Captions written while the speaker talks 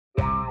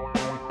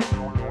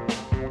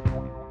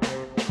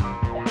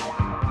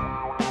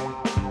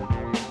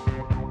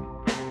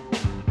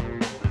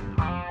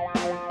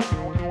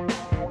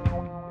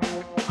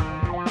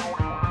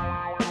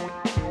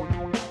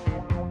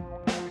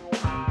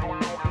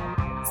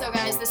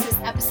guys. This is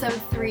episode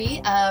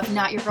 3 of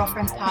Not Your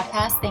Girlfriend's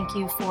podcast. Thank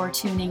you for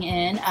tuning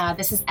in.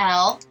 This is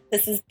Elle.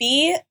 This is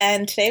B,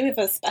 and today we have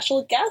a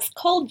special guest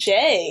called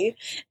Jay,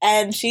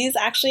 and she's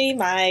actually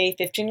my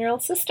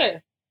 15-year-old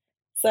sister.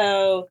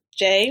 So,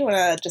 Jay, you want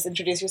to just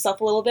introduce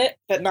yourself a little bit,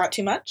 but not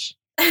too much?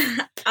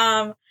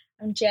 I'm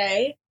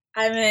Jay.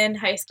 I'm in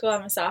high school.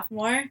 I'm a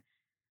sophomore.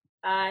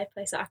 I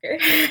play soccer.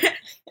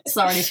 It's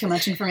already too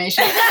much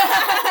information.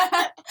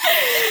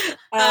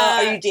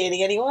 Are you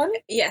dating anyone?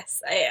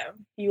 Yes, I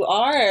am. You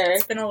are.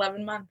 It's been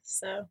 11 months,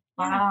 so.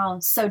 Wow.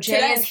 So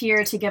Jay is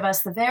here to give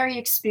us the very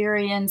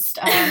experienced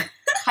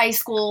high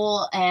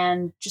school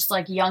and just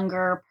like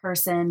younger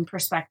person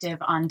perspective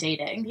on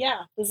dating.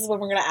 Yeah. This is what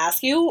we're going to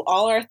ask you.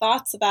 All our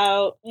thoughts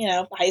about,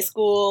 high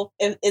school.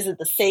 Is it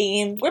the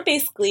same? We're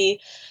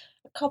basically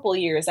a couple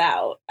years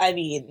out. I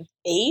mean,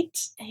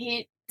 8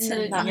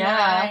 to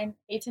 9.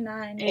 8 to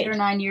 9. 8 or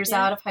 9 years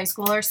out of high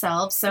school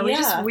ourselves. So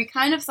we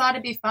kind of thought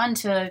it'd be fun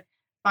to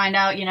find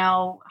out,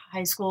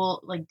 high school,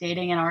 like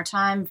dating in our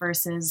time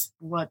versus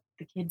what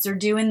the kids are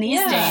doing these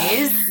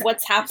days.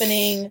 What's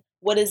happening?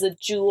 What is a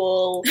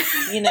Jewel?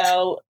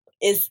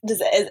 Is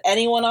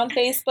anyone on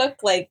Facebook?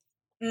 Like,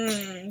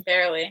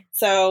 barely.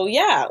 So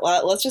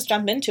well, let's just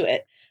jump into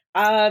it.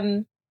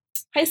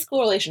 High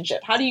school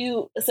relationship.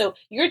 So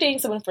you're dating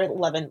someone for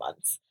 11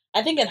 months.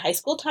 I think in high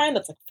school time,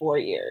 that's like 4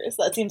 years.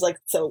 That seems like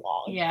so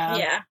long. Yeah.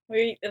 Yeah.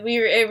 It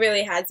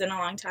really has been a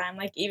long time.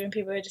 Like, even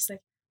people were just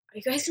like, are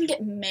you guys going to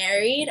get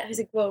married? I was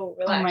like, whoa,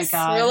 relax. Oh my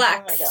God. Relax.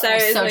 Oh my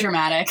God. So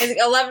dramatic. It's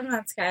like 11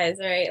 months, guys,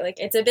 right? Like,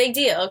 it's a big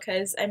deal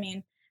because,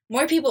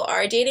 more people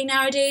are dating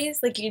nowadays.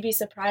 Like, you'd be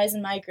surprised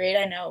in my grade.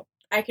 I know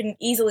I can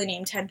easily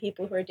name 10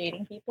 people who are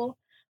dating people.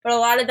 But a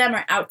lot of them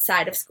are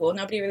outside of school.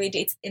 Nobody really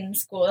dates in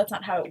school. That's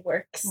not how it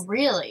works.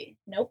 Really?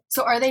 Nope.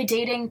 So are they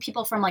dating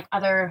people from, like,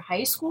 other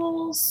high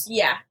schools?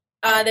 Yeah.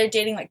 They're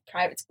dating, like,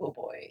 private school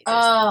boys.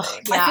 Oh,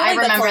 yeah, I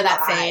remember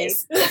that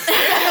phase.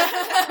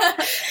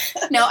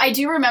 No, I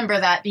do remember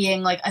that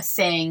being, like, a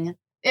thing.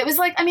 It was,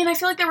 like, I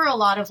feel like there were a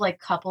lot of, like,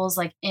 couples,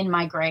 like, in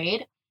my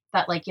grade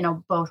that, like,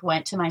 both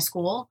went to my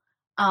school.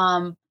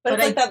 But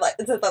it's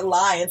it's like the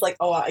line. It's like,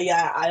 oh,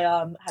 yeah, I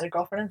had a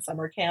girlfriend in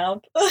summer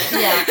camp.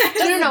 Yeah.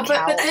 No,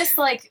 but this,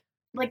 like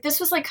this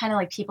was, like, kind of,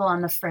 like, people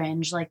on the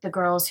fringe, like, the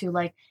girls who,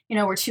 like,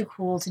 were too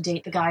cool to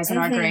date the guys in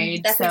our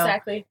grade. That's so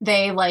exactly.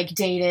 They, like,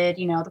 dated,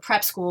 the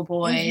prep school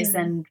boys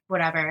and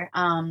whatever.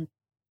 And,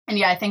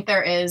 yeah, I think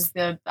there is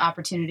the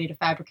opportunity to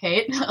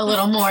fabricate a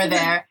little more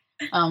there,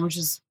 which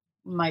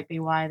might be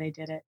why they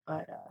did it.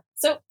 But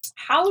So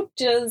how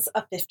does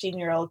a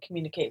 15-year-old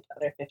communicate with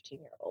other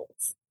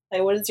 15-year-olds?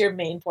 Like, what is your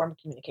main form of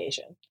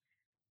communication?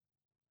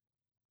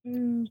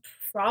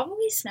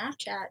 Probably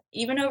Snapchat.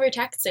 Even over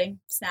texting.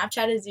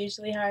 Snapchat is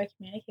usually how I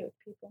communicate with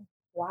people.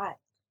 Why?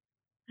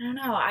 I don't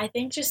know. I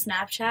think just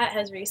Snapchat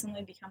has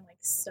recently become, like,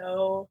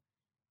 so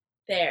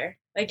there.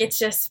 Like, it's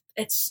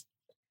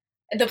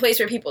the place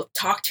where people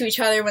talk to each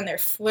other when they're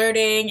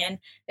flirting, and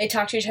they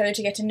talk to each other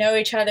to get to know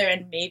each other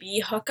and maybe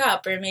hook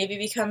up or maybe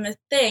become a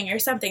thing or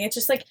something. It's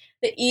just, like,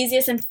 the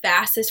easiest and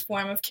fastest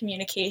form of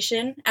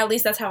communication. At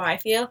least that's how I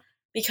feel.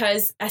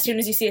 Because as soon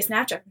as you see a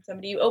Snapchat from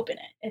somebody, you open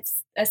it.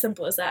 It's as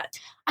simple as that.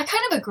 I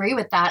kind of agree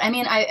with that.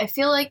 I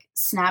feel like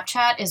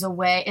Snapchat is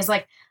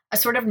like a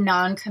sort of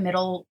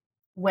non-committal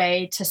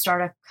way to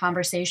start a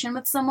conversation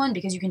with someone,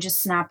 because you can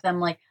just snap them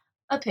like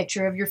a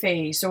picture of your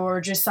face or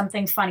just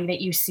something funny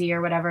that you see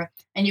or whatever.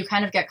 And you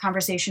kind of get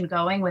conversation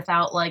going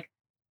without, like,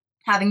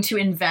 having to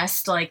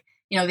invest, like,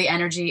 the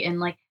energy in,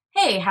 like,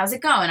 hey, how's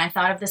it going? I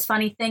thought of this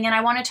funny thing and I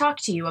want to talk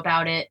to you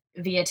about it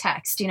via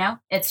text,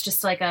 It's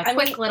just like a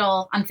quick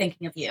little, I'm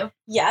thinking of you.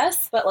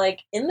 Yes, but,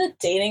 like, in the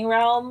dating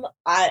realm,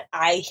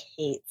 I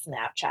hate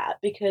Snapchat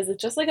because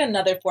it's just, like,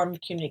 another form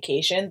of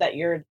communication that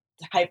you're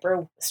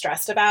hyper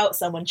stressed about,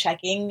 someone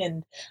checking.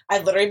 And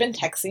I've literally been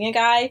texting a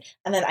guy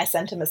and then I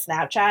sent him a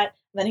Snapchat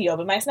and then he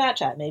opened my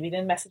Snapchat. Maybe he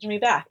didn't message me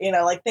back.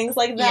 Like, things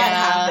like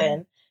that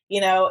happen.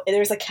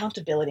 There's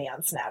accountability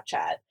on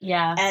Snapchat.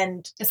 Yeah.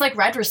 And it's like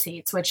Red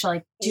Receipts, which,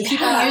 like, do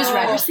people use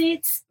Red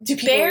Receipts?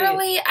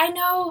 Barely. I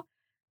know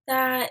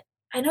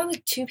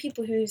like 2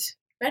 people who use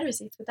Red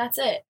Receipts, but that's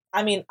it.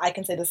 I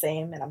can say the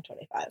same, and I'm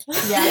 25.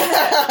 Yeah.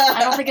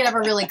 I don't think it ever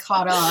really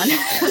caught on.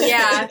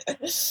 Yeah.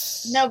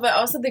 No, but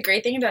also the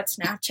great thing about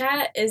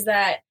Snapchat is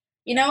that,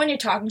 when you're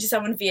talking to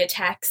someone via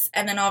text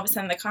and then all of a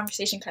sudden the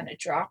conversation kind of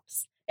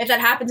drops. If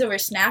that happens over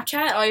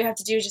Snapchat, all you have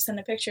to do is just send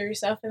a picture of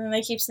yourself and then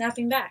they keep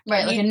snapping back.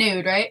 Right, like a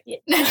nude, right? Yeah.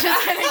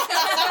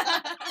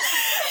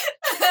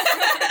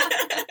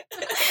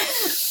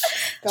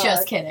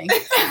 Just kidding.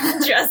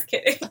 Just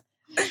kidding.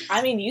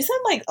 You send,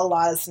 like, a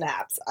lot of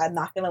snaps, I'm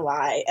not gonna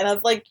lie. And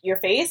of, like, your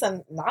face,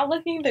 I'm not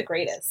looking the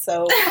greatest.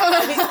 So,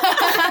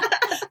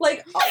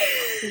 like,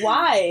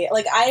 why?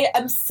 Like, I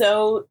am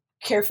so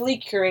carefully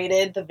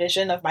curated the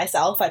vision of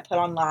myself I put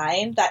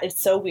online that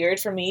it's so weird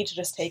for me to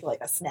just take,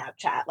 like, a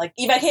Snapchat. Like,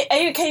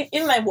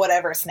 even my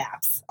whatever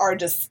snaps are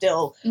just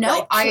still,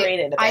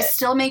 curated a bit. I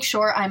still make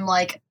sure I'm,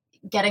 like,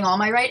 getting all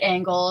my right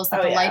angles,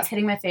 that the light's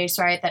hitting my face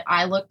right, that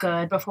I look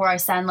good before I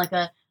send, like,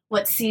 a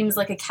what seems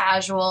like a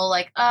casual,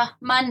 like,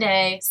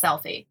 Monday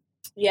selfie.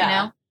 Yeah.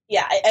 You know?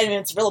 Yeah, I mean,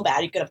 it's real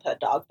bad. You could have put a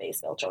dog face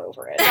filter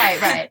over it.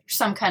 Right.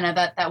 Some kind of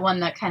that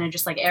one that kind of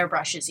just like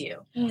airbrushes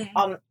you. Mm-hmm.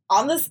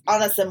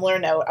 On a similar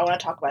note, I want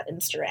to talk about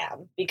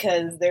Instagram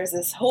because there's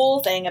this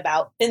whole thing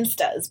about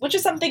Finstas, which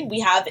is something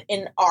we have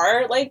in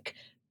our, like,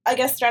 I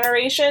guess,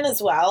 generation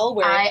as well.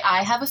 Where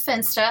I have a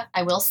Finsta.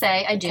 I will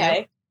say I do.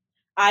 Okay.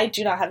 I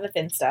do not have a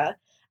Finsta.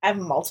 I have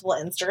multiple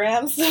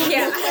Instagrams.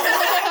 Yeah.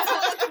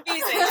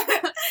 Confusing.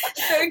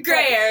 So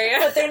gray area.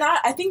 But they're not,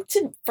 I think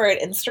for an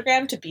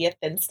Instagram to be a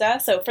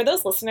Finsta, so for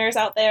those listeners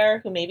out there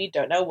who maybe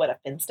don't know what a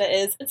Finsta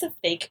is, it's a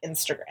fake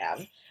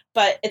Instagram.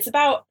 But it's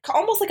about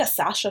almost like a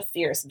Sasha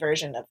Fierce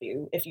version of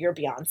you if you're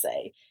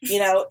Beyonce. You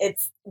know,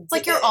 it's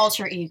like your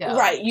alter ego.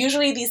 Right.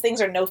 Usually these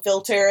things are no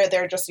filter.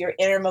 They're just your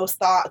innermost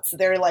thoughts.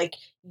 They're like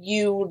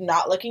you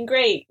not looking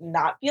great,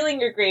 not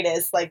feeling your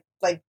greatest, like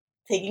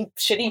taking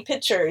shitty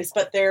pictures.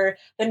 But the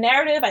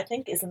narrative, I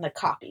think, is in the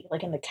copy,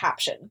 like in the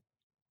caption.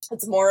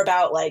 It's more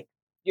about like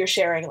you're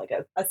sharing like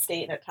a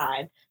state and a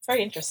time. It's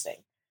very interesting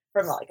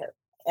from like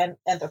an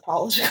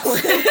anthropological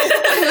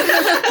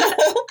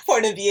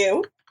point of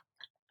view.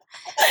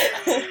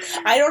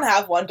 I don't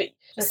have one, but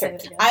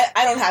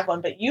I don't have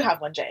one, but you have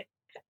one, Jay.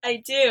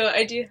 I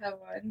do have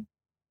one.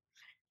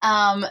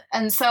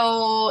 And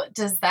so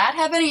does that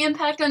have any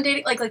impact on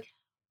dating? Like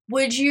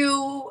would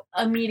you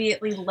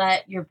immediately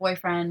let your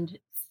boyfriend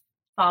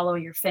follow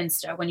your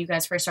Finsta when you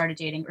guys first started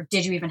dating, or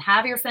did you even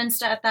have your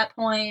Finsta at that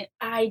point?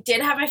 I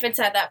did have my Finsta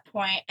at that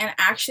point, and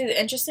actually the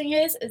interesting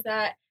is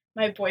that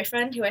my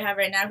boyfriend, who I have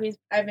right now,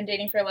 I've been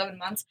dating for 11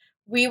 months,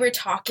 we were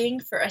talking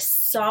for a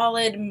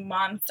solid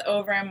month,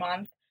 over a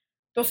month,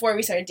 before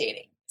we started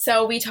dating.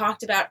 So we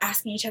talked about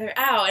asking each other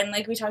out, and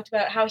like we talked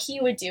about how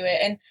he would do it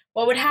and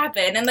what would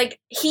happen. And like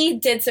he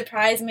did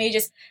surprise me,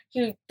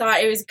 he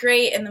thought it was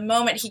great in the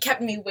moment. He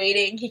kept me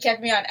waiting. He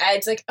kept me on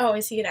edge, like, oh,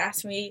 is he gonna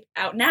ask me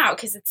out now?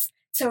 Because it's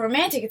so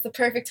romantic. It's the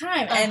perfect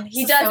time. And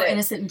he doesn't. So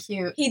innocent and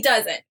cute. He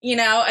doesn't,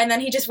 and then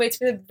he just waits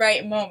for the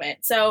right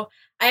moment. So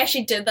I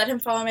actually did let him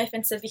follow my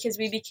Finsta because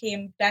we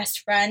became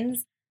best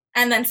friends.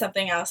 And then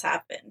something else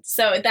happened.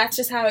 So that's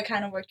just how it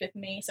kind of worked with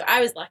me. So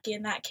I was lucky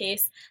in that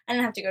case. I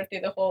didn't have to go through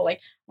the whole, like,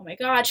 oh my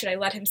God, should I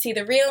let him see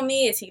the real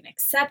me? Is he going to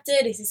accept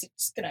it? Is he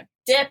just going to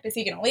dip? Is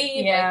he going to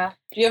leave? Yeah. Like,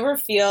 do you ever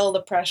feel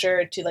the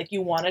pressure to, like,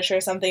 you want to share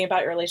something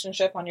about your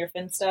relationship on your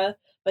Finsta,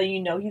 but you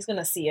know he's going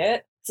to see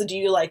it? So do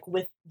you,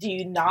 do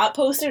you not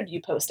post it or do you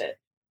post it?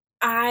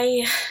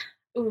 That's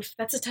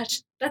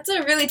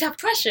a really tough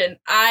question.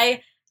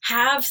 I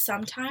have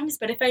sometimes,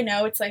 but if I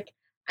know it's like,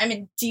 I'm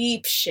in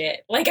deep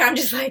shit. Like, I'm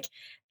just like,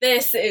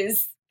 this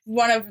is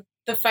one of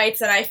the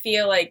fights that I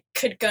feel like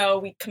could go,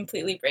 we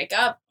completely break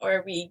up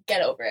or we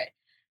get over it.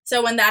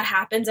 So when that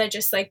happens, I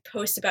just like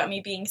post about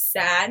me being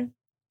sad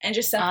and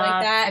just stuff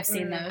like that. I've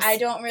seen those. I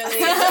don't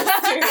really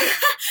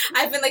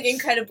I've been like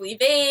incredibly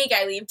vague.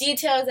 I leave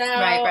details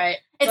out. Right.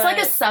 It's like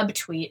a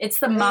subtweet. It's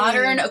the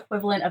modern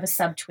equivalent of a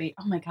subtweet.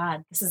 Oh my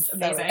God, this is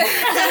amazing.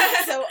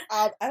 So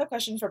I have a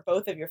question for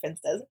both of your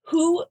Finstas.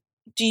 Who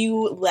do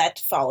you let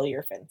follow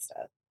your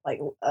Finsta? Like,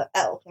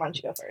 Elle, why don't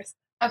you go first?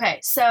 Okay,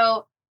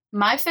 so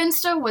my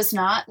Finsta was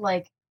not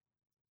like,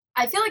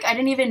 I feel like I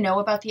didn't even know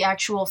about the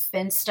actual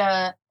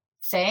Finsta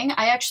thing.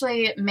 I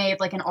actually made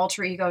like an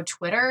alter ego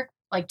Twitter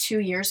like 2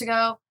 years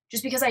ago,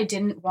 just because I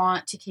didn't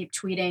want to keep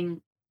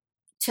tweeting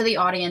to the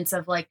audience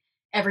of like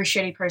every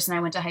shitty person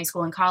I went to high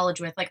school and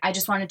college with. Like, I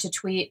just wanted to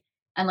tweet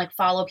and like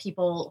follow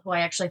people who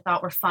I actually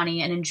thought were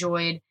funny and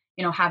enjoyed,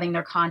 having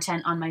their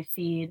content on my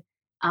feed.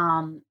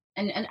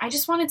 And I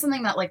just wanted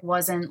something that like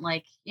wasn't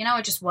like,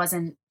 it just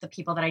wasn't the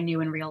people that I knew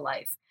in real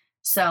life.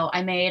 So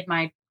I made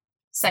my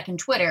second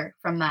Twitter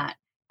from that.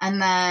 And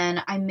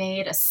then I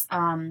made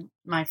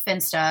my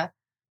Finsta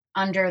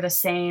under the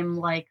same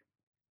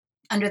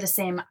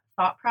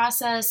thought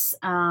process,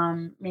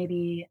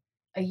 maybe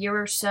a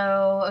year or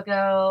so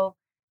ago,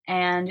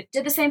 and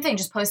did the same thing,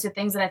 just posted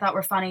things that I thought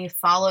were funny,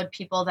 followed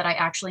people that I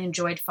actually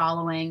enjoyed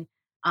following,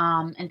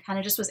 and kind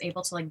of just was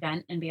able to like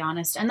vent and be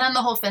honest. And then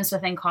the whole Finsta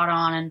thing caught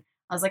on, and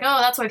I was like, oh,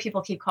 that's why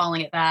people keep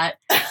calling it that.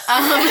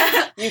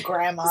 You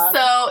grandma.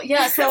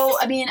 So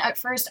I mean, at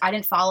first I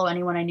didn't follow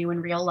anyone I knew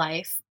in real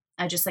life.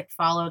 I just like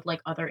followed like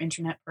other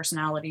internet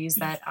personalities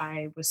that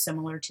I was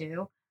similar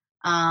to.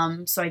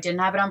 So I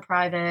didn't have it on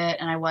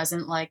private, and I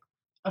wasn't like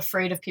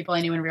afraid of people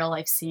I knew in real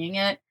life seeing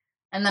it.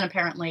 And then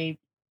apparently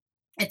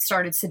it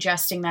started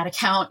suggesting that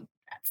account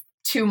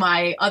to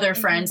my other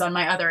friends on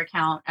my other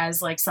account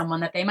as like someone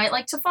that they might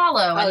like to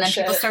follow. And then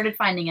people started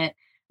finding it,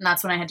 and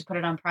that's when I had to put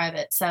it on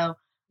private. So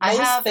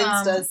most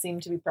Finstas seem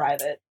to be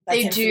private.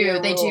 They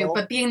do.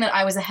 But being that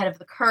I was ahead of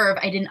the curve,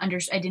 I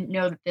didn't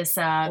know that this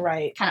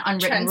kind of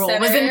unwritten rule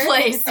was in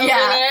place.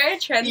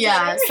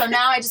 Yeah. So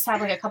now I just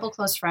have like a couple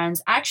close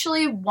friends.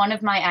 Actually, one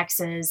of my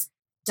exes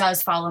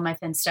does follow my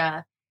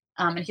Finsta,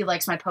 and he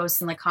likes my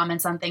posts and like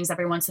comments on things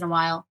every once in a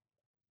while.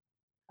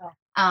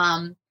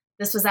 Oh.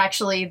 This was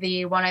actually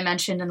the one I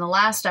mentioned in the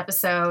last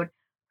episode,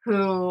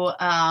 who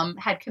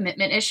had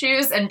commitment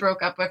issues and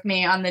broke up with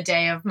me on the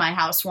day of my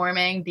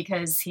housewarming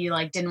because he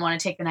like didn't want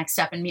to take the next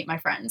step and meet my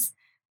friends,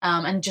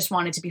 and just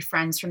wanted to be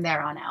friends from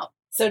there on out.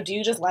 So do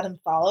you just let him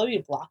follow?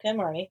 You block him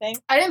or anything?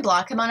 I didn't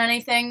block him on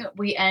anything.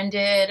 We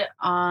ended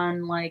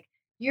on like,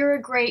 you're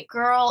a great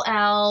girl,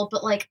 Elle,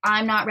 but like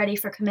I'm not ready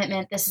for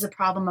commitment. This is a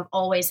problem I've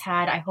always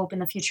had. I hope in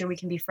the future we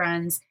can be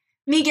friends.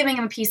 Me giving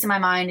him a piece of my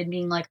mind and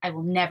being like, I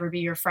will never be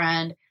your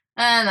friend.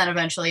 And then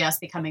eventually us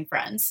becoming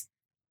friends.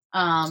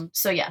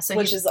 So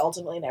which is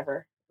ultimately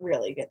never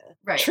really gonna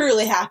right.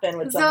 truly happen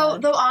with someone.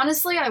 Though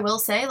honestly, I will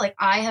say, like,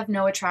 I have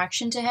no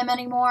attraction to him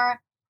anymore,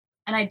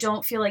 and I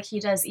don't feel like he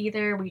does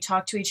either. We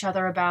talk to each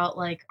other about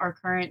like our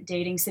current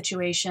dating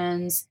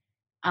situations,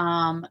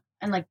 and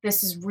like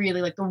this is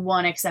really like the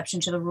one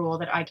exception to the rule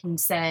that I can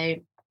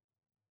say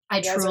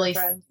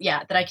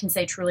that I can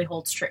say truly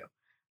holds true.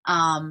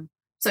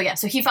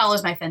 So he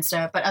follows my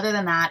Finsta, but other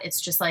than that,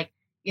 it's just like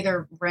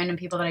either random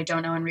people that I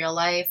don't know in real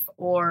life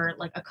or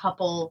like a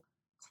couple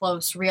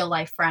close real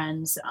life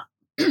friends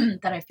that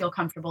I feel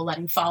comfortable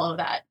letting follow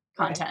that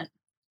content. Right.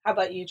 How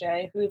about you,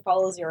 Jay? Who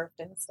follows your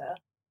Finsta?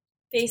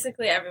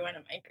 Basically everyone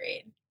in my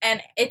grade.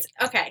 And it's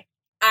okay.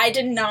 I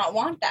did not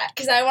want that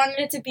because I wanted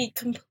it to be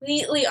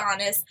completely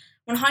honest,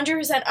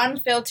 100%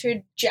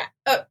 unfiltered.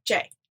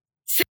 Jay.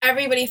 So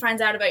everybody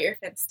finds out about your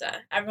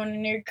Finsta. Everyone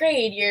in your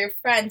grade, your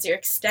friends, your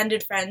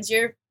extended friends,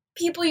 your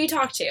people you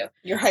talk to.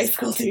 Your high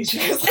school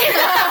teachers.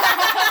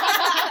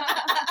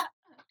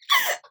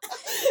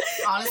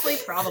 Honestly,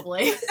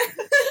 probably.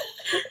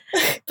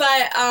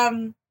 But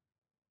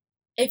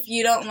if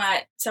you don't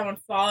let someone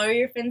follow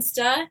your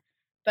Finsta,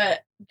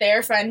 but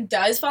their friend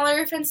does follow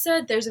your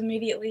Finsta, there's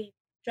immediately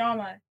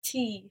drama,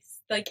 tease,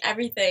 like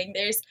everything.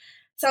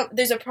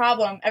 There's a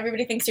problem.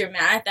 Everybody thinks you're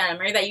mad at them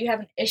or that you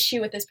have an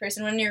issue with this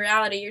person when in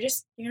reality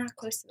you're not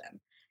close to them.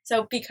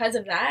 So because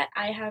of that,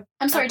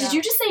 I'm sorry, did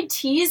you just say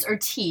tease or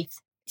teeth?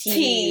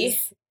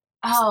 Tease.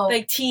 Oh.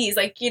 Like tease,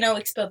 like,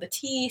 like spill the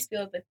tea,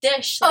 spill the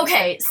dish. Like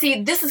okay,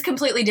 see, this is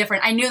completely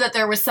different. I knew that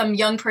there was some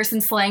young person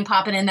slang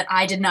popping in that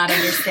I did not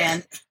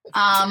understand.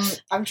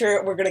 I'm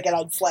sure we're going to get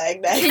on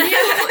slang next.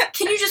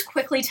 Can you just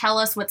quickly tell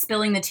us what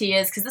spilling the tea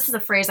is? Because this is a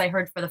phrase I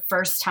heard for the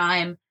first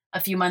time a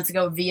few months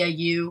ago via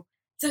you.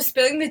 So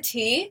spilling the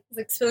tea is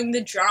like spilling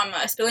the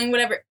drama, spilling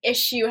whatever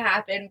issue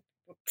happened,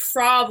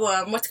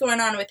 problem, what's going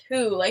on with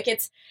who. Like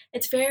it's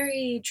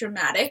very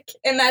dramatic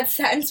in that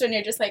sense when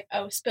you're just like,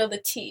 oh, spill the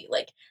tea.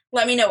 Like,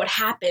 let me know what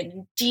happened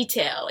in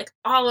detail. Like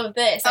all of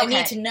this. Okay. I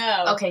need to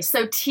know. Okay,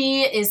 so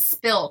tea is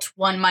spilt,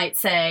 one might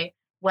say,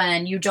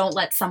 when you don't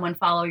let someone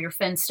follow your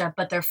Finsta,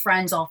 but their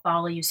friends all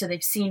follow you, so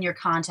they've seen your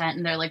content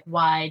and they're like,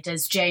 why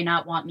does Jay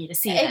not want me to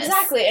see this?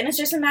 Exactly, and it's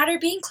just a matter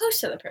of being close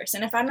to the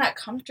person. If I'm not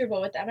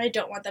comfortable with them, I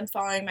don't want them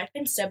following my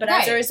Finsta. But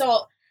as a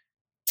result,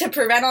 to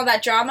prevent all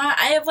that drama,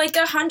 I have like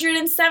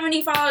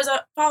 170 followers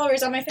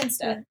on my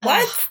Finsta.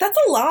 What? That's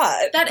a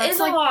lot. That's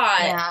a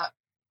lot. Yeah.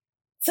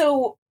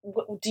 So,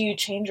 do you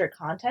change your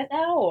content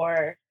now,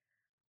 or?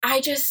 I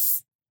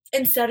just,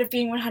 instead of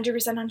being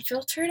 100%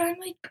 unfiltered, I'm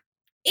like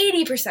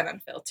 80%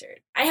 unfiltered.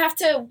 I have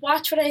to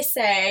watch what I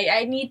say.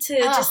 I need to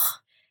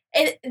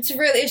it's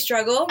really a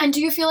struggle. And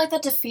do you feel like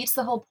that defeats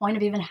the whole point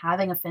of even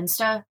having a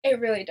Finsta? It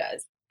really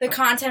does. The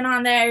content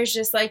on there is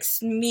just like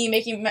me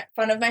making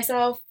fun of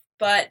myself,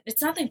 but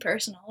it's nothing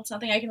personal. It's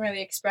nothing I can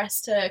really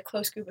express to a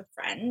close group of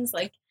friends.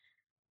 Like,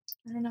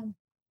 I don't know.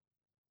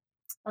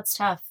 That's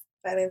tough.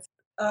 That is.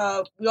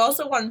 We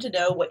also wanted to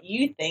know what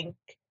you think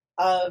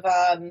of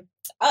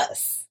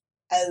us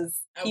as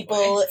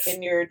people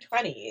in your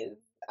 20s.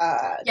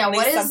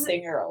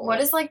 What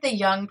is like the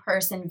young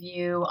person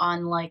view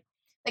on like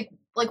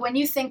when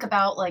you think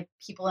about like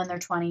people in their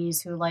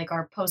 20s who like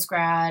are post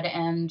grad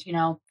and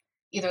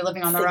either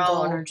living on their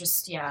own or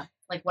just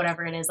like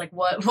whatever it is, like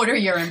what are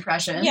your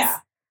impressions? Yeah.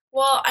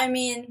 Well, I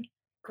mean,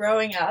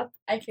 growing up,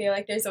 I feel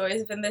like there's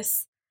always been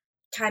this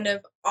kind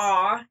of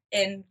awe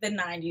in the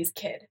 90s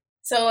kid.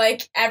 So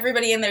like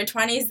everybody in their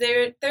 20s,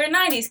 they're a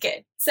 90s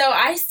kid. So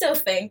I still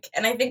think,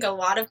 and I think a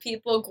lot of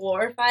people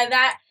glorify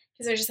that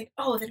because they're just like,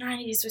 oh, the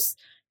 90s was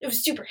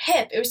super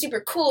hip. It was super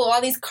cool.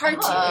 All these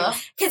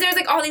cartoons. Because there's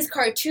like all these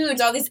cartoons,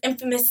 all these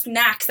infamous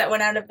snacks that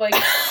went out of like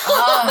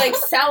like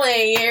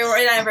selling or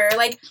whatever.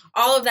 Like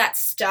all of that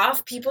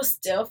stuff, people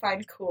still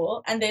find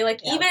cool. And they like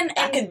even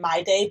back in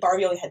my day,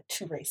 Barbie only had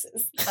 2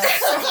 races.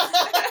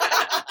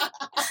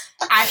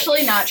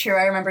 Actually, not true.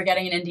 I remember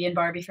getting an Indian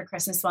Barbie for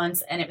Christmas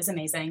once, and it was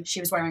amazing. She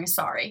was wearing a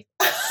sari.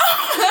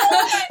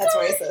 That's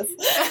racist.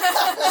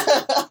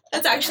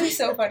 That's actually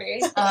so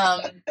funny.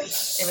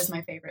 It was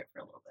my favorite for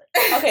a little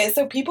bit. Okay,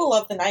 so people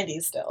love the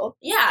 90s still.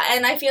 Yeah,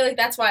 and I feel like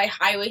that's why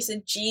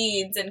high-waisted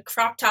jeans and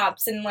crop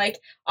tops and like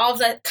all of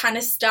that kind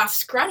of stuff,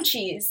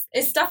 scrunchies,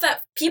 is stuff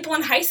that people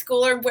in high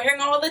school are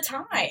wearing all the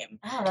time.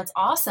 Oh, that's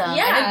awesome.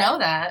 Yeah. I didn't know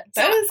that.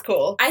 That is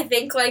cool. I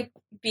think like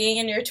being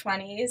in your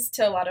 20s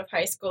to a lot of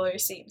high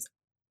schoolers seems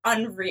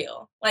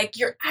unreal. Like,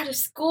 you're out of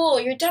school,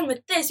 you're done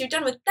with this, you're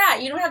done with that,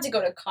 you don't have to go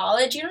to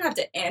college, you don't have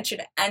to answer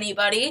to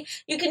anybody,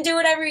 you can do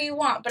whatever you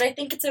want. But I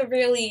think it's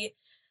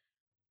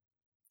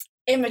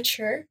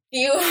immature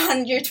view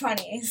on your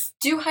 20s.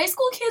 Do high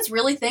school kids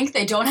really think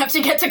they don't have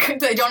to go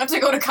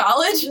to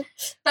college?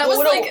 That was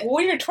like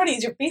when you're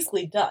 20s, you're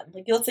basically done.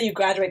 Like, let's say you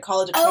graduate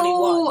college at 21.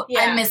 Oh, Yeah.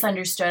 I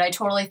misunderstood. I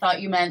totally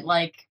thought you meant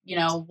like,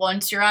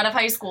 once you're out of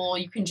high school,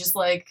 you can just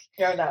like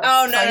No.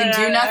 Oh, no,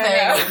 do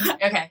nothing.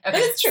 no. Okay. But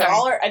it's true. Sorry.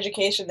 All our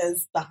education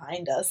is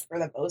behind us for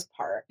the most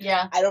part.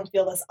 Yeah. I don't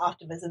feel this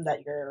optimism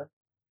that you're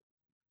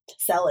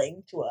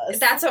selling to us.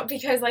 That's what,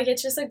 because like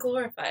it's just a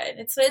glorified.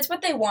 It's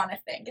what they want to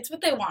think. It's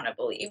what they want to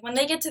believe. When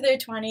they get to their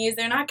 20s,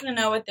 they're not going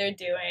to know what they're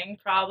doing.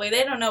 Probably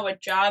they don't know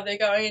what job they're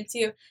going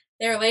into.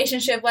 Their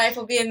relationship life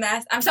will be a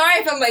mess. I'm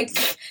sorry if I'm like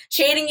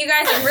shading you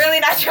guys. I'm really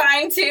not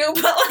trying to,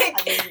 but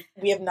like I mean,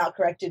 we have not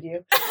corrected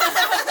you.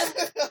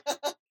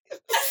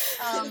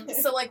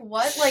 So like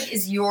what like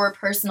is your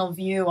personal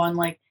view on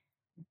like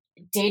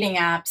dating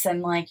apps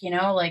and like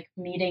like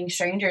meeting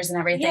strangers and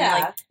everything? Yeah,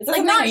 Like is that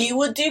something you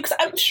would do? Because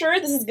I'm sure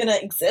this is gonna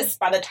exist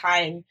by the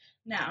time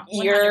no,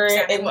 you're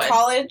 100% in would.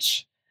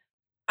 college.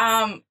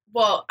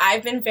 Well,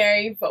 I've been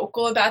very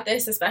vocal about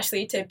this,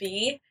 especially to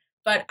B,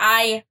 but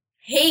I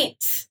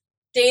hate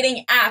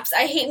dating apps.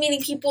 I hate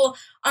meeting people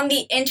on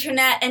the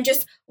internet and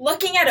just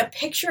looking at a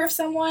picture of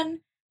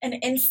someone and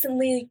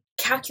instantly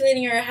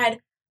calculating in your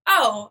head,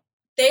 oh,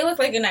 they look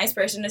like a nice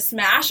person to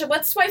smash.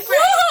 Let's swipe right.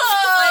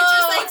 Like,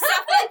 just like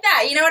stuff like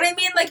that. You know what I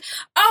mean? Like,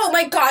 oh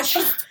my God,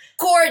 she's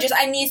gorgeous.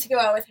 I need to go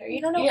out with her.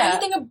 You don't know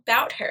anything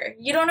about her.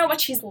 You don't know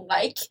what she's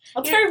like.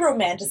 That's a very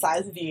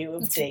romanticized view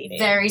of dating.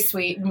 Very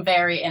sweet and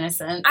very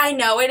innocent. I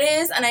know it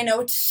is, and I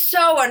know it's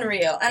so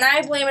unreal. And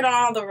I blame it on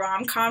all the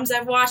rom-coms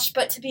I've watched,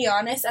 but to be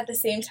honest, at the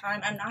same time,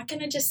 I'm not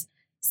going to just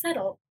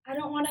settle. I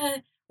don't want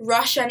to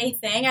rush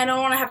anything. I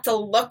don't want to have to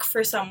look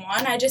for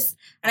someone. And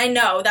I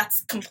know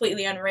that's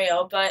completely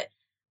unreal, but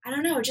I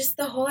don't know, just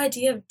the whole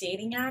idea of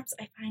dating apps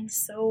I find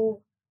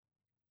so,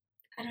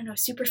 I don't know,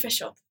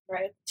 superficial.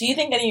 Right. Do you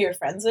think any of your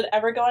friends would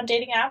ever go on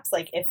dating apps?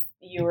 Like if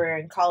you were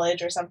in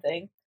college or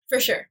something?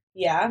 For sure.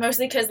 Yeah.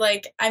 Mostly because,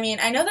 like, I mean,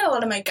 I know that a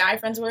lot of my guy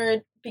friends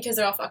were because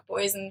they're all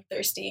fuckboys and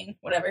thirsty and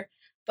whatever.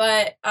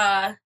 But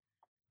I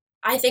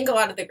think a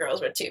lot of the girls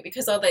would too,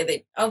 because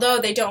although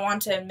they don't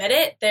want to admit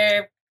it,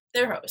 they're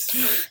hoes.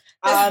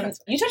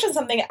 You touched on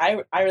something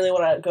I really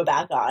want to go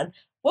back on.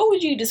 What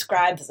would you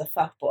describe as a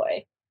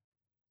fuckboy?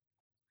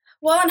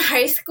 Well, in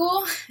high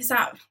school, it's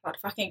not a lot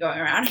of fucking going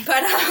around,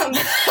 but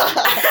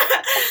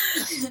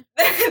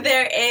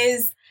there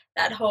is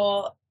that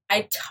whole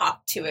I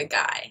talk to a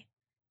guy.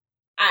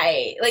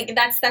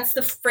 That's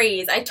the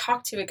phrase. I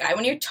talk to a guy.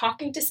 When you're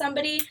talking to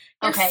somebody,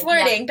 you're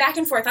flirting back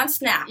and forth on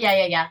Snap.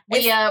 Yeah.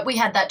 We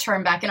had that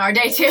term back in our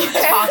day too.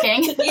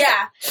 Talking.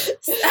 Yeah.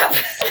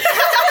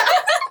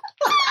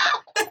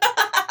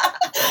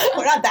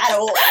 We're not that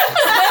old.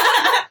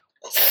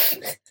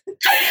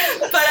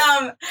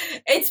 But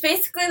it's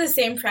basically the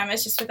same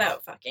premise, just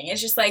without fucking.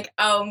 It's just like,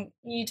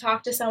 you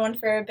talk to someone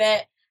for a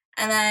bit,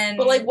 and then.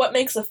 But like, what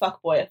makes a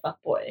fuckboy a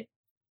fuckboy?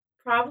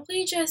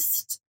 Probably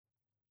just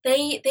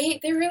they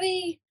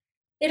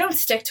don't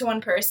stick to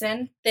one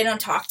person. They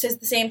don't talk to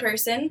the same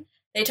person.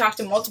 They talk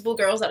to multiple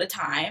girls at a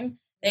time.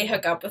 They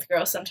hook up with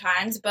girls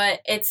sometimes,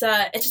 but it's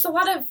just a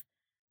lot of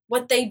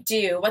what they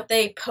do, what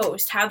they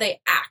post, how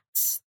they act.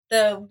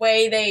 The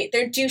way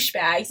they're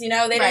douchebags, they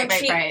don't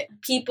treat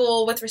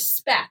people with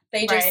respect.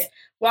 They just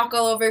walk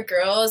all over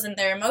girls and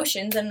their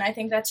emotions, and I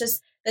think that's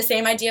just the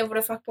same idea of what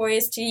a fuckboy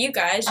is to you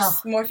guys,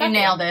 just more fucking.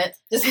 You nailed it.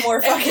 Just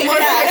more fucking. You're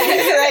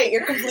right.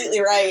 You're completely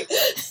right.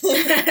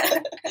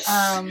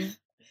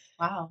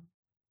 Wow.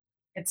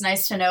 It's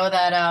nice to know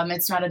that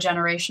it's not a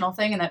generational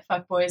thing and that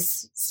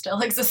fuckboys still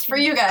exist for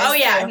you guys. Oh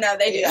yeah, too. no,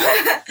 they do.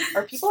 Yeah.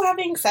 Are people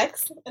having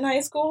sex in high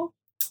school?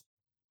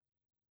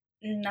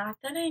 Not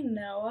that I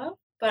know of.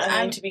 But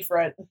I mean, to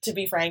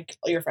be frank,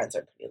 your friends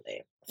are pretty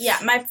lame. Yeah,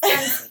 my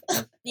friends,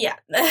 yeah,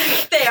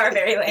 they are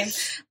very lame.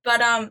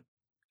 But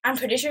I'm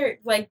pretty sure,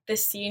 like, the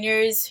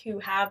seniors who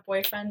have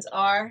boyfriends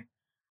are.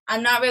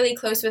 I'm not really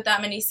close with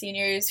that many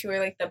seniors who are,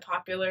 like, the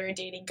popular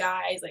dating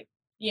guys, like,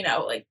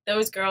 like,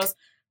 those girls.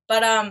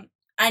 But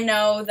I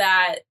know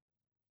that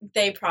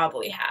they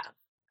probably have.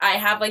 I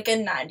have, like, a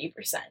 90%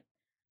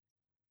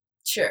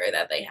 sure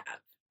that they have.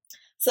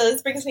 So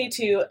this brings me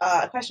to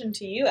a question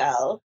to you,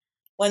 Elle.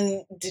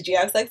 When did you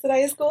have sex in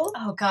high school?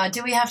 Oh God,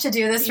 do we have to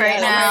do this right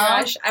now? Oh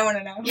my gosh, I want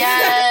to know.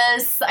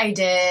 Yes, I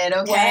did.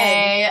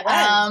 Okay.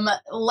 When?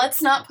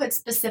 Let's not put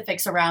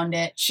specifics around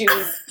it.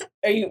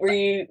 Were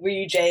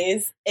you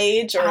Jay's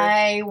age, or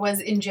I was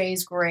in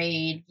Jay's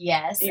grade?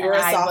 Yes, you were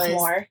a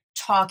sophomore? I was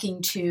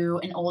talking to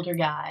an older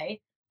guy.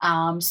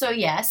 So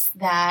yes,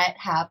 that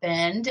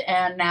happened,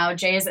 and now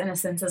Jay's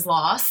innocence is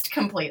lost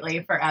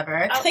completely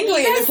forever. I think my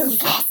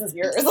innocence lost is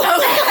yours.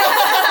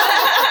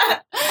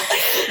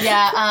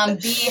 Yeah,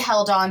 B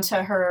held on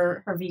to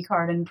her V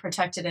card and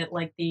protected it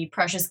like the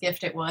precious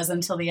gift it was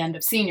until the end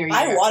of senior year.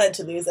 I wanted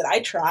to lose it. I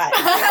tried.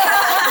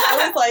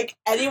 I was like,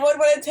 anyone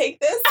want to take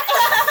this?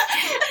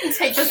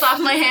 Take this off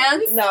my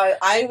hands? No,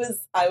 I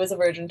was a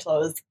virgin until I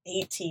was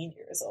 18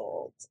 years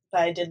old.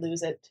 But I did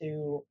lose it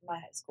to my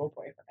high school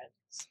boyfriend,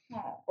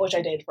 which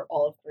I dated for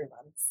all of 3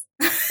 months.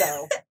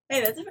 So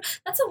hey,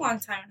 that's long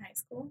time in high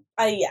school.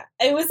 Yeah.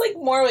 It was like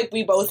more like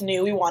we both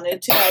knew we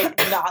wanted to like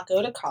not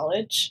go to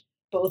college.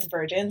 Both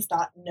virgins,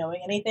 not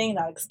knowing anything,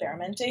 not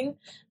experimenting,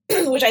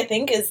 which I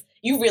think is,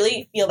 you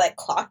really feel that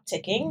clock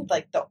ticking.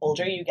 Like the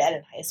older you get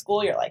in high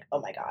school, you're like, oh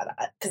my God.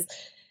 Because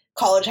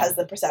college has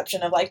the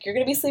perception of like, you're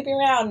going to be sleeping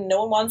around.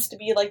 No one wants to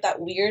be like that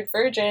weird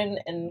virgin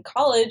in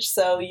college.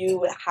 So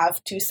you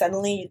have to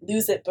suddenly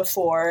lose it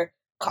before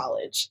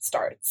college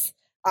starts,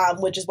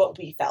 which is what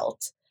we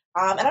felt.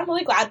 And I'm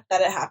really glad that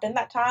it happened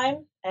that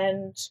time.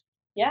 And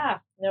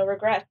yeah, no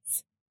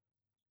regrets.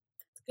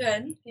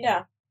 Good.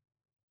 Yeah.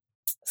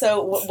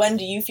 So when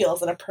do you feel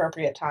is an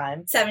appropriate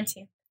time?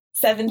 17.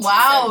 17.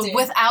 Wow, 17.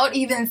 without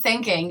even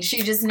thinking,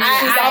 she just knew.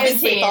 She's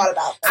obviously 17. thought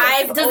about this.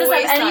 Does this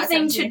always have thought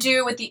anything to 17.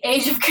 do with the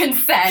age of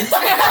consent?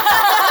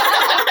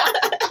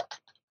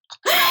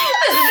 This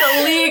is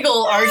a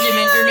legal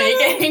argument you're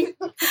making.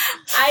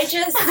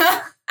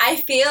 I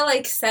feel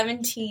like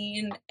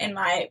 17, in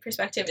my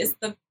perspective, is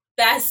the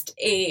best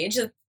age,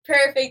 the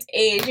perfect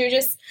age.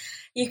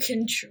 You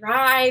can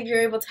drive,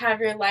 you're able to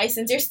have your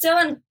license. You're still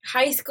in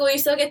high school, you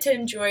still get to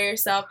enjoy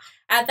yourself.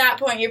 At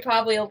that point, you're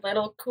probably a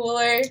little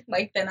cooler,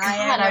 like, than I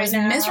am God, right I was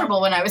now.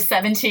 miserable when I was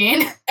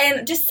 17.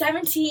 And just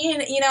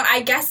 17,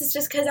 I guess it's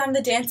just because I'm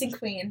the dancing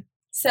queen.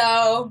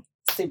 So,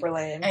 Super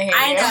lame. hate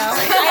I you.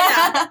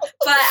 know.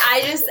 But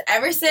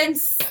ever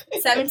since,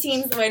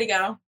 17 is the way to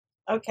go.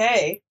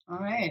 Okay. All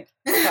right.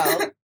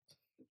 Well,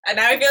 And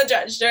now I feel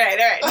judged. All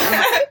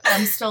right.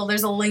 I'm still,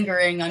 there's a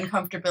lingering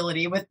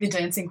uncomfortability with the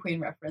Dancing Queen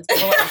reference. But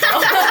we'll let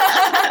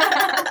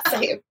it go.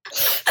 same.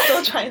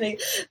 Still trying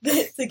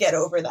to get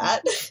over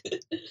that.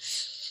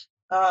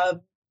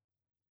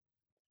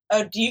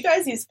 Do you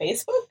guys use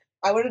Facebook?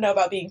 I want to know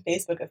about being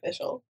Facebook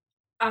official.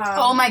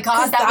 Oh my God,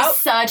 'cause that was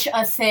such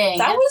a thing.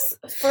 That was,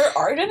 for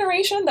our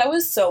generation, that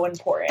was so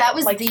important. That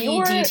was like, the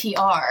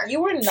DTR.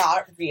 You were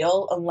not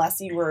real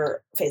unless you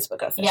were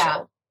Facebook official.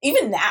 Yeah.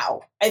 Even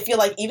now, I feel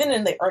like even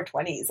in our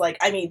 20s, like,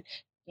 I mean...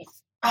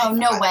 Oh,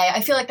 no way.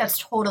 I feel like that's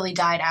totally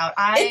died out.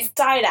 It's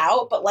died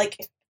out, but, like,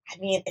 if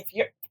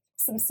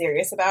I'm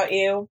serious about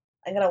you,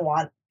 I'm going to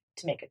want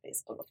to make it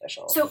Facebook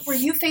official. So, were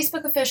you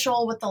Facebook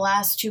official with the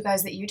last two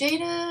guys that you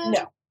dated?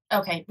 No.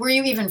 Okay. Were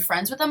you even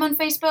friends with them on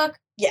Facebook?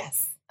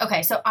 Yes.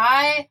 Okay, so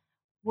I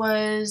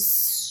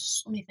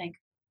was, let me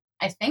think.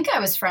 I think I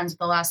was friends with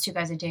the last two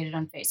guys I dated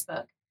on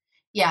Facebook.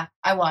 Yeah,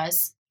 I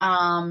was.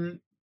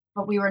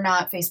 But we were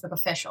not Facebook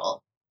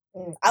official.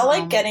 I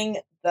like getting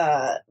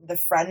the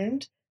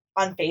friend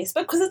on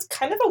Facebook because it's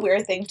kind of a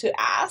weird thing to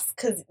ask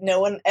because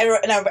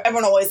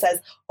everyone always says,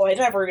 oh, I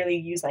never really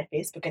use my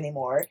Facebook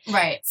anymore.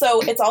 Right.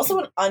 So it's also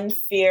an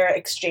unfair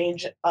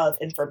exchange of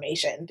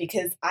information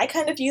because I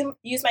kind of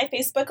use my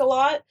Facebook a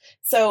lot.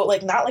 So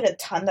like not like a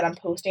ton that I'm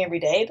posting every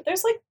day, but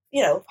there's like,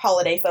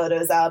 holiday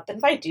photos up. And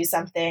if I do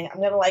something, I'm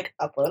going to like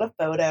upload a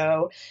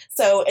photo.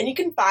 So, and you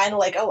can find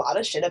like a lot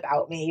of shit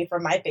about me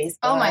from my Facebook.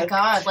 Oh my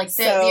God. Like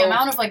the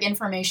amount of like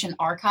information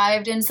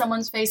archived in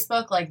someone's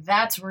Facebook, like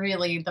that's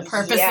really the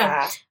purpose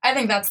of, I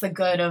think that's the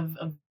good of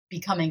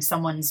becoming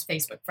someone's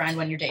Facebook friend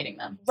when you're dating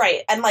them.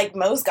 Right. And like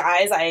most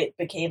guys I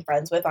became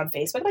friends with on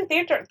Facebook, like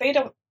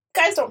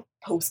guys don't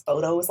post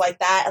photos like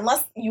that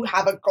unless you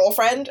have a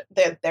girlfriend.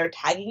 They're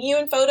tagging you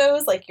in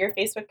photos. Like your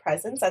Facebook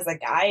presence as a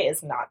guy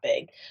is not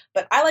big.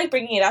 But I like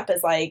bringing it up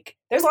as like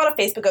there's a lot of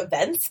Facebook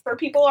events for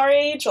people our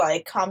age,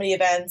 like comedy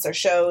events or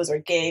shows or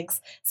gigs.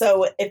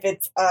 So if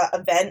it's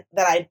an event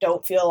that I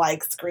don't feel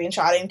like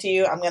screenshotting to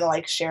you, I'm gonna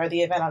like share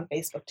the event on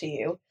Facebook to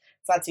you.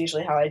 So that's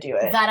usually how I do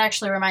it. That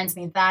actually reminds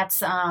me.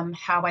 That's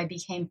how I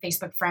became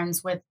Facebook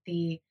friends with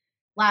the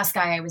last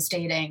guy I was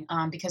dating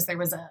because there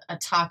was a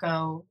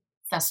taco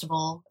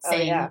festival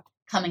thing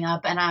coming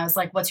up, and I was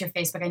like, what's your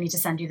Facebook? I need to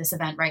send you this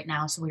event right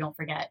now so we don't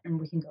forget and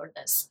we can go to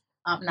this.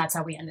 And that's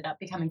how we ended up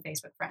becoming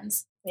Facebook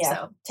friends. Yeah,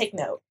 so take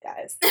note,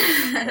 guys.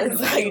 That's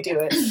how you do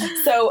it.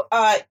 So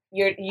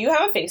you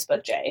have a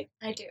Facebook, Jay.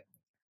 I do.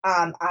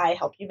 I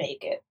helped you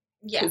make it.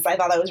 Yeah. Because I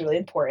thought that was really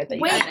important that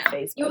you Wait, have a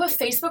Facebook. you have a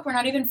Facebook? We're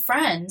not even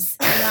friends.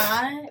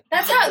 Not.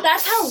 That's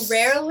how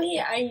rarely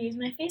I use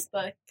my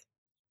Facebook.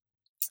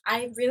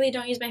 I really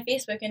don't use my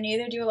Facebook, and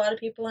neither do a lot of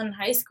people in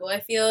high school. I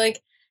feel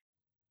like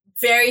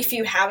very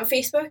few have a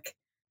Facebook,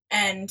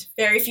 and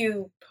very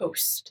few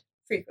post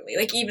frequently,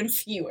 like even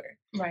fewer.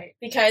 Right.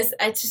 Because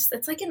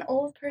it's like an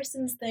old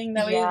person's thing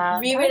that Yeah,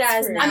 we view it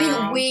as true. now. I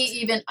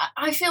mean,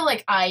 I feel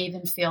like I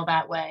even feel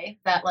that way,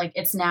 that like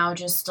it's now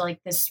just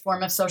like this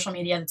form of social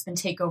media that's been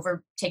taken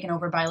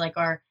over by like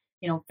our,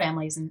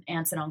 families and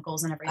aunts and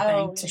uncles and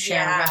everything to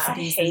share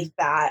recipes. I hate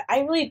that. I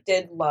really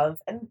did love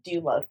and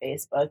do love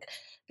Facebook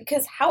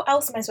because how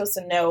else am I supposed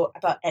to know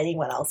about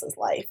anyone else's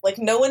life? Like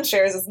no one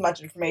shares as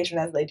much information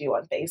as they do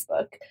on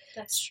Facebook.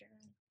 That's true.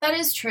 That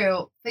is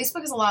true.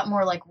 Facebook is a lot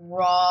more like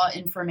raw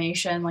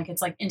information. Like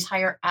it's like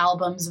entire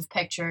albums of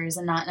pictures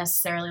and not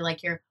necessarily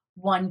like your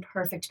one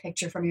perfect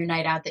picture from your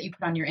night out that you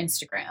put on your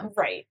Instagram.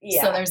 Right.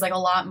 Yeah. So there's like a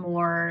lot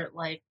more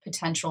like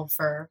potential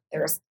for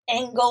there's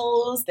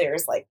angles,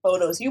 there's like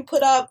photos you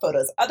put up,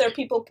 photos other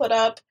people put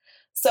up.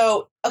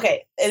 So,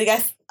 okay, and I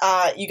guess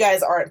you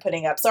guys aren't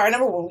putting up. So I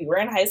remember when we were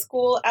in high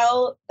school,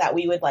 Elle, that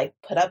we would like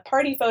put up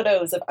party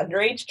photos of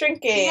underage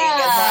drinking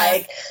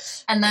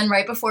and then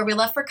right before we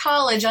left for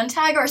college,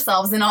 untag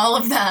ourselves in all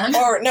of them.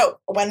 Or no,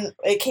 when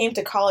it came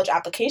to college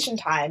application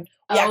time,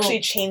 we actually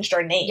changed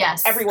our name.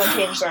 Yes. Everyone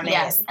changed their name.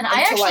 Yes. And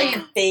I actually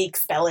like fake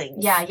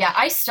spellings. Yeah.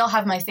 I still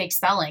have my fake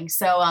spelling.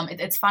 So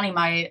it's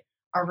funny,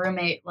 our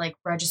roommate like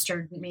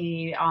registered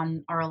me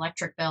on our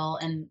electric bill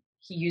and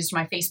he used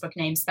my Facebook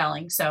name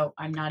spelling. So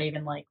I'm not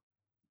even like,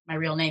 my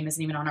real name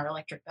isn't even on our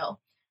electric bill.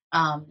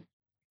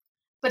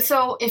 But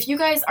so if you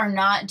guys are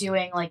not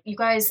doing, like, you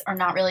guys are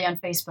not really on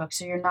Facebook,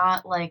 so you're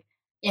not like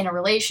in a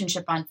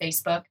relationship on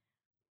Facebook,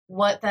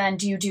 what then,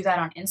 do you do that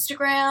on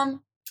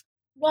Instagram?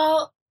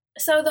 Well,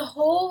 so the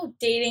whole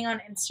dating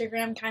on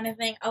Instagram kind of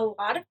thing, a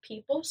lot of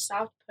people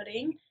stopped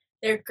putting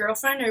their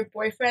girlfriend or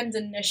boyfriend's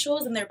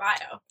initials in their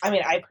bio. I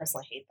mean, I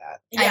personally hate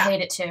that. Yeah. I hate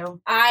it too.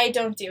 I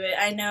don't do it.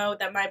 I know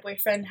that my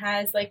boyfriend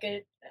has like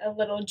a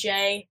little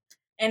J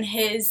in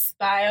his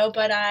bio,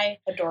 but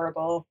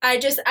adorable.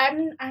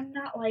 I'm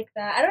not like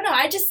that. I don't know.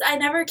 I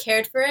never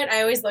cared for it.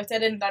 I always looked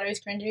at it and thought it was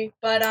cringy.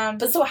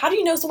 But so how do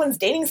you know someone's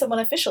dating someone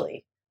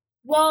officially?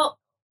 Well,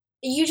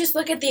 you just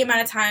look at the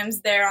amount of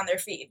times they're on their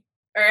feed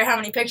or how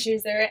many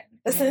pictures they're in.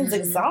 This is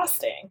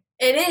exhausting.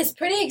 It is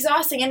pretty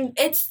exhausting, and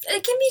it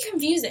can be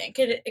confusing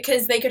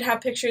because they could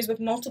have pictures with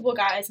multiple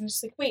guys and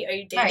just like, wait, are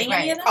you dating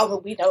any of them? Oh,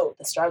 well, we know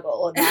the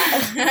struggle in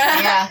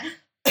that.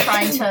 Yeah.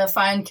 Trying to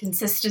find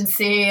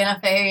consistency in a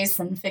face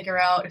and figure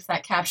out if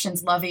that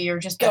caption's lovey or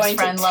just best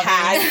friend lovey.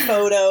 Tag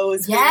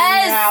photos.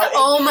 Yes.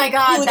 Oh my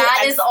God.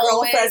 That is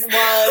always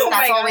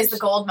that's always the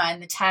gold mine,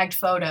 the tagged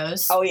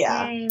photos. Oh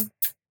yeah.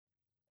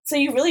 So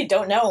you really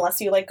don't know unless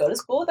you like go to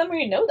school with them or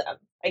you know them,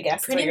 I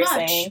guess. Pretty what you're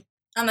much. Saying.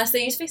 Unless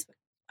they use Facebook.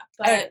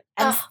 But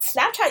and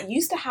Snapchat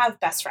used to have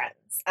best friends.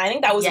 I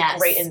think that was a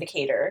great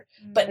indicator.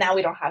 But now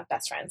we don't have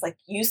best friends. Like,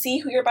 you see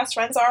who your best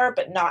friends are,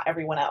 but not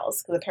everyone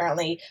else. Because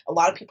apparently a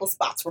lot of people's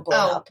spots were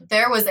blown up.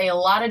 There was a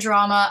lot of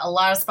drama. A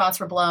lot of spots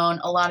were blown.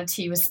 A lot of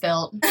tea was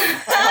spilled. Hey!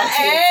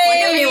 Look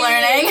at me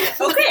learning.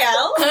 Okay,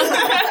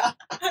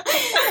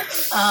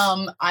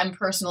 Elle. I'm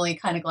personally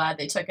kind of glad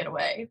they took it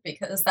away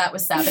because that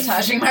was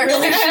sabotaging my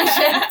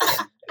relationship.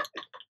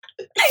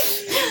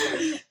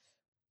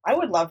 I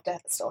would love to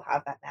still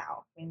have that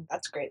now. I mean,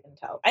 that's great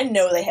intel. I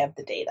know they have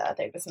the data.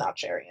 They're just not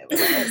sharing it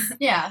with us.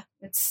 Yeah,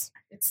 it's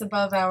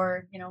above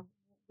our,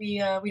 we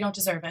don't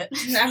deserve it.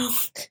 No.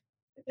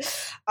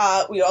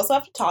 We also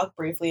have to talk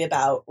briefly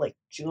about, like,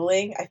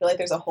 juuling. I feel like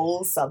there's a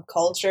whole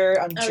subculture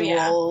on Juul.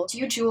 Yeah. Do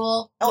you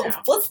Juul? Oh, No.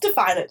 Let's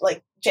define it.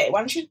 Like, Jay, why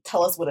don't you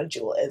tell us what a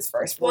Juul is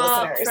first for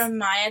listeners? From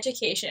my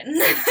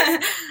education,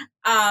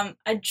 a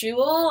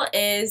Juul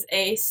is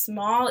a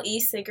small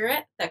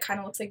e-cigarette that kind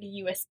of looks like a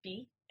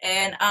USB.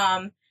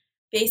 And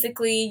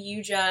basically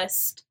you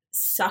just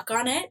suck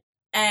on it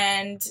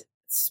and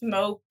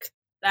smoke.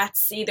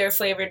 That's either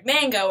flavored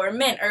mango or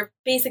mint or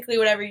basically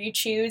whatever you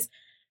choose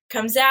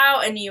comes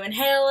out and you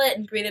inhale it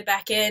and breathe it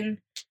back in.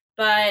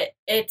 But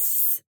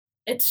it's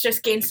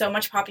just gained so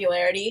much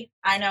popularity.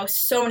 I know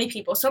so many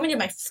people, so many of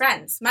my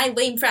friends, my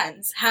lame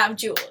friends, have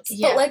Juuls.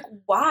 Yeah. But, like,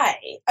 why?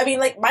 I mean,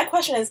 like, my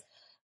question is,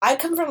 I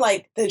come from,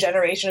 like, the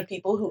generation of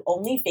people who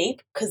only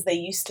vape because they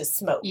used to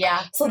smoke.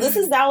 Yeah. So this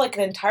is now, like,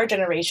 an entire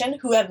generation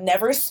who have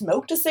never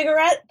smoked a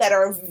cigarette that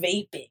are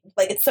vaping.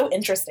 Like, it's so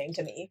interesting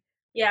to me.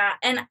 Yeah,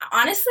 and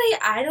honestly,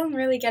 I don't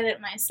really get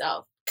it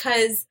myself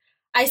because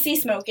I see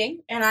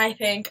smoking and I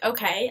think,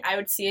 okay, I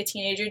would see a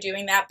teenager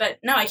doing that, but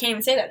no, I can't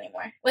even say that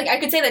anymore. Like, I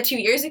could say that 2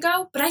 years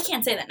ago, but I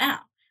can't say that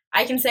now.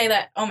 I can say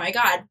that, oh my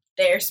God,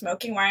 they're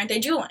smoking, why aren't they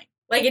juuling?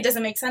 Like, it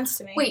doesn't make sense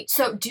to me. Wait,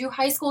 so do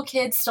high school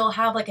kids still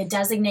have, like, a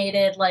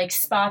designated, like,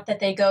 spot that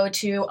they go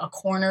to, a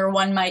corner,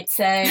 one might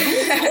say?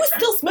 Who's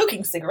still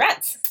smoking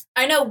cigarettes?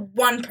 I know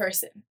one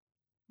person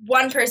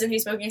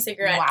who's smoking a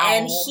cigarette, wow.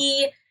 And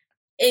he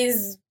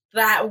is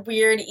that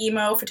weird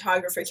emo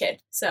photographer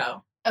kid,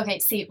 so. Okay,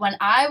 see, when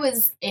I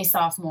was a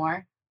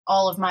sophomore,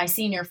 all of my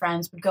senior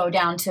friends would go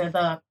down to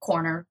the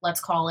corner, let's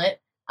call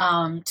it,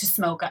 to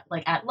smoke,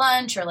 like, at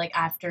lunch or, like,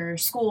 after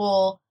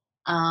school,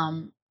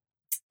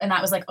 and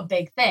that was, like, a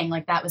big thing.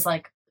 Like, that was,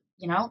 like,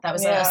 that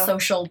was a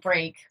social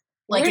break,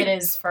 like it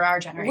is for our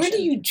generation. Where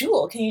do you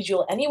Juul? Can you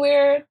Juul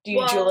anywhere? Do you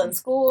Juul in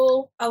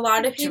school? A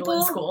lot of people Juul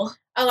in school.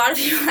 A lot of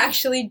people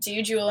actually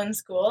do Juul in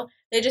school.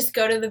 They just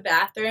go to the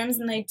bathrooms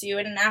and they do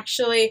it. And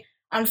actually,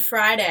 on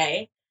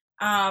Friday,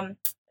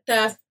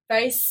 the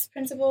vice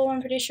principal, I'm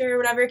pretty sure, or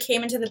whatever,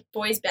 came into the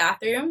boys'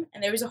 bathroom,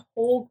 and there was a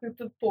whole group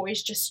of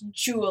boys just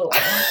Juuling.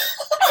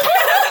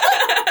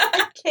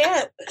 I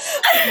can't.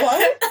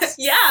 What?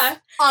 Yeah.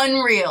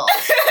 Unreal.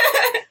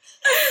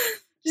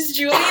 Just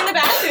Juuling in the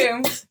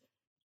bathroom.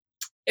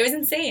 It was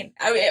insane.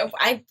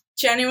 I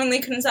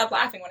genuinely couldn't stop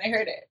laughing when I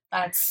heard it.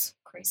 That's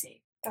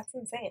crazy. That's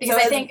insane.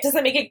 Because so I think, does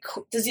that make it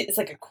cool? It's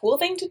like a cool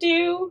thing to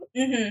do?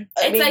 Mm-hmm.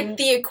 It's like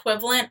the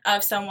equivalent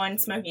of someone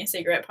smoking a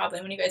cigarette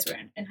probably when you guys were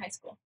in high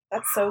school.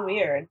 That's so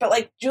weird. But,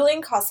 like,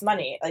 juuling costs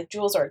money. Like,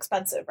 jewels are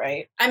expensive,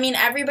 right? I mean,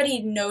 everybody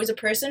knows a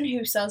person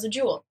who sells a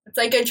jewel. It's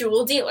like a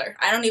jewel dealer.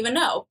 I don't even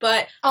know,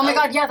 but Oh my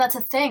god, yeah, that's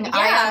a thing.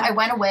 Yeah. I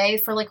went away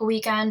for like a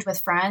weekend with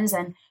friends,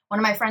 and one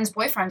of my friends'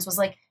 boyfriends was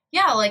like,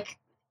 yeah, like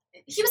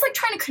he was like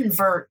trying to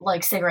convert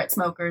like cigarette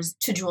smokers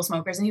to jewel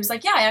smokers, and he was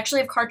like, yeah, I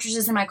actually have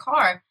cartridges in my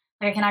car.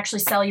 Like I can actually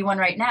sell you one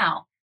right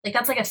now. Like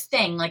that's like a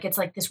thing. Like it's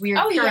like this weird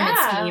pyramid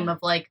scheme of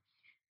like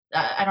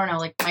I don't know,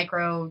 like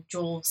micro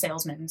jewel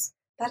salesmen.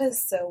 That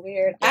is so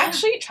weird. Yeah. I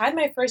actually tried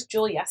my first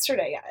jewel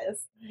yesterday, guys.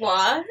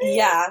 what?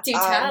 Yeah. Do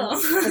tell.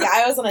 The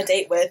guy I was on a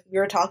date with, we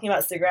were talking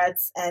about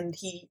cigarettes, and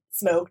he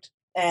smoked,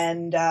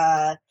 and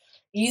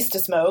he used to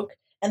smoke,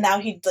 and now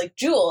he like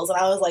jewels, and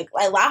I was like,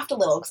 I laughed a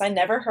little because I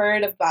never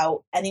heard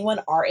about anyone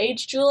our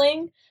age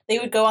jeweling. They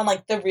would go on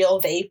like the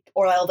real vape,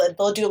 or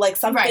they'll do like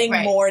something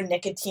Right. more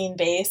nicotine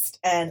based.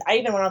 And I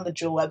even went on the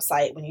Jewel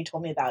website when you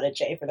told me about it,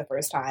 Jay, for the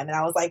first time, and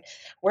I was like,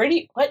 what?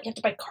 You have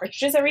to buy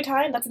cartridges every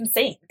time? That's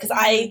insane. Because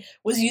I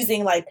was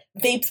using like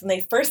vapes when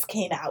they first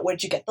came out, where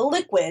you get the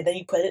liquid and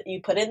you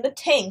put it in the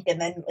tank,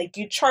 and then like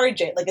you charge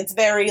it. Like it's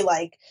very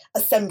like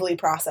assembly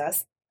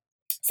process.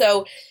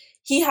 So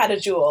he had a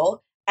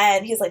Jewel.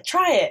 And he's like,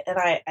 try it. And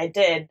I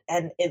did.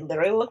 And it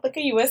literally looked like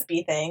a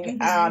USB thing.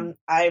 Mhm.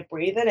 I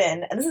breathed it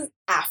in. And this is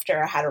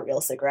after I had a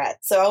real cigarette.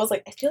 So I was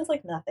like, it feels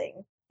like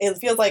nothing. It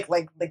feels like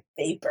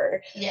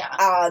vapor.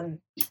 Yeah.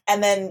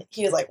 And then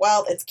he was like,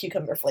 well, it's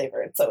cucumber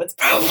flavored. So it's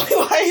probably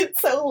why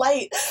it's so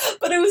light.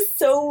 But it was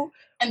so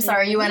I'm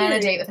sorry, you went on a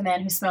weird. date with a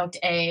man who smoked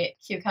a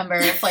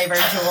cucumber flavored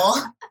jewel.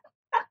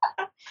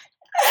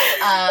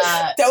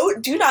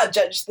 Do not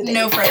judge the date.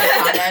 No further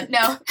comment.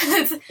 No,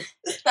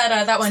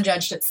 that one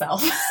judged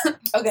itself.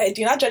 Okay,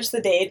 do not judge the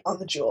date on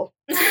the Jewel.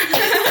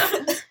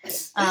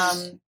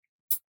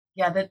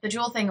 Yeah, the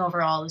jewel thing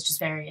overall is just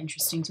very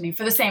interesting to me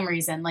for the same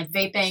reason. Like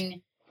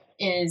vaping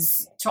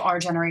is to our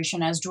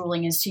generation as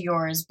jeweling is to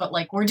yours, but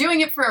like we're doing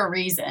it for a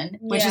reason,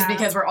 which is Yeah.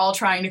 because we're all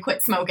trying to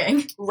quit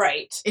smoking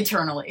Right.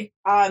 eternally.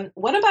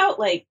 What about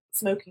like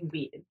smoking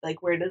weed?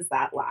 Like, where does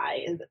that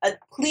lie?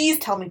 Please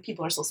tell me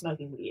people are still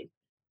smoking weed.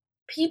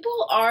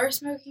 People are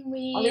smoking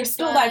weed. Well, there's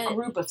still that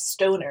group of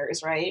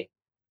stoners, right?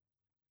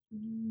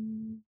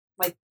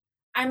 Like,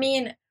 I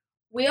mean,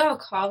 we all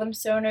call them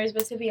stoners,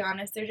 but to be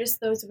honest, they're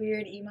just those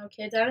weird emo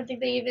kids. I don't think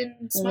they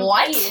even smoke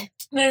What? weed.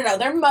 no.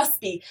 There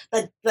must be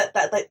the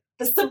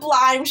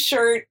Sublime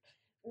shirt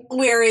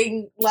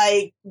wearing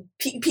like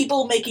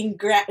people making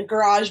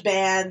garage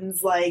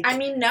bands. Like, I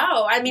mean,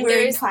 no. I mean,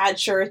 wearing plaid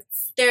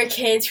shirts. there are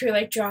kids who are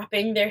like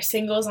dropping their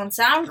singles on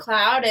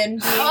SoundCloud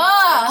and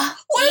being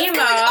What's emo. going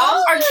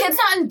on? Are kids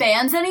not in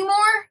bands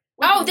anymore?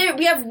 Oh,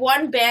 we have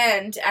one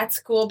band at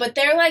school, but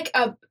they're like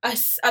a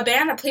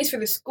band that plays for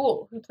the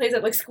school, who plays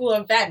at like school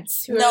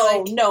events. Who are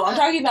like, No, I'm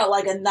talking about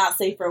like a not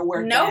safe for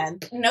work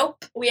band.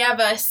 Nope. We have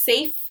a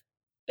safe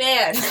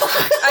band,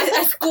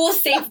 a school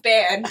safe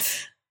band.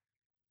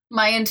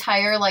 My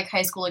entire like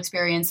high school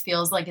experience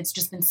feels like it's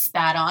just been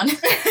spat on.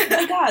 Oh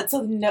my god!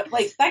 So no,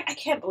 like that, I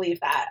can't believe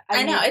that.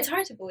 I know, it's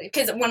hard to believe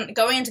because when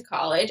going into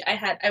college,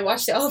 I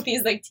watched all of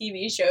these like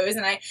TV shows,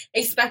 and I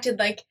expected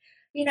like,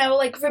 you know,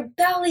 like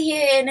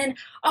rebellion and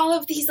all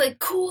of these like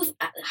cool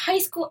high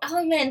school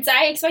elements.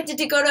 I expected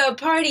to go to a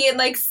party and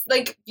like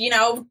you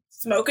know,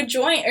 smoke a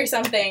joint or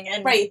something.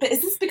 And Right, but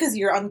is this because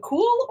you're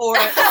uncool or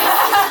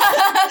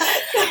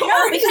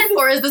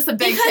Or is this a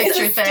big because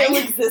picture it's still thing?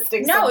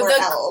 existing no, somewhere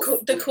else?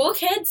 the cool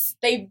kids,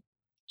 they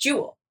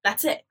jewel.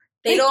 That's it.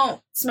 They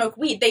don't smoke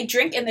weed. They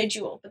drink and they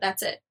jewel, but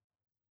that's it.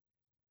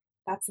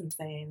 That's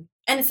insane.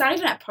 And it's not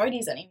even at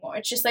parties anymore.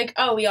 It's just like,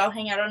 oh, we all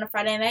hang out on a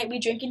Friday night, we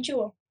drink and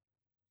jewel.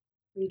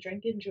 We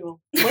drink and jewel.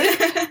 What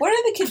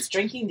are the kids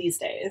drinking these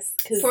days?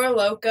 Four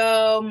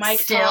Loko,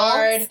 Mike's Still?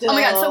 Hard. Oh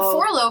my god! So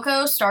Four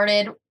Loko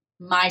started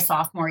my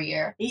sophomore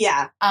year.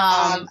 Yeah.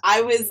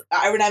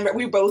 I remember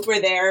we both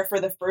were there for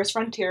the first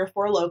Frontier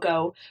Four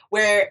Loko,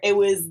 where it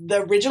was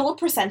the original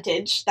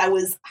percentage that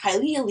was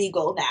highly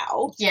illegal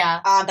now. Yeah.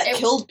 That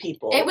killed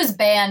people. It was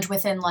banned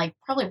within like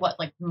probably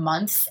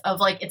months of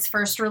like its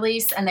first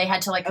release, and they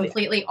had to like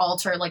completely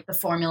alter like the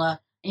formula,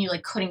 and you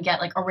like couldn't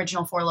get like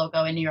original Four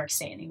Loko in New York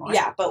State anymore.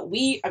 Yeah, but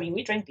we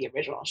drank the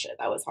original shit.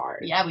 That was hard.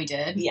 Yeah, we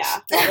did.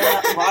 Yeah.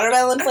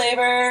 Watermelon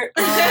flavor.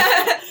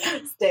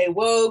 Stay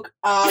woke.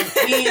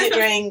 We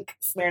drank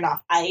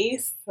Smirnoff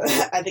Ice.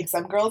 I think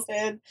some girls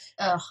did.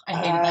 Ugh, I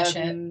hated that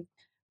shit.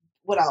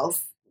 What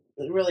else?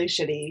 Really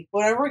shitty.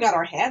 Whatever we got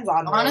our hands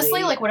on. Honestly,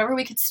 really. like whatever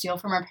we could steal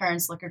from our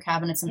parents' liquor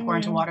cabinets and pour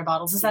into water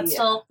bottles. Is that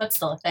Yeah. that's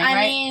still a thing, I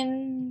right?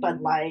 mean,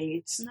 Bud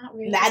Light, not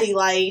really. Natty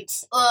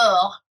Light.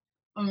 Ugh.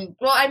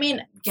 Well, I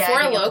mean, Gagging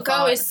Four at the Loko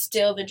thought. is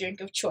still the drink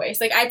of choice.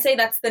 Like, I'd say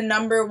that's the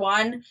number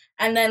one.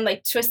 And then,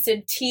 like,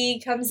 Twisted Tea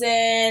comes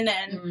in.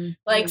 And,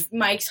 like,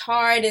 Mike's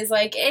Hard is,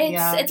 like,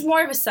 it's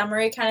more of a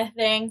summery kind of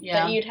thing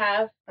that you'd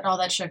have. But all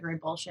that sugary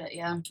bullshit,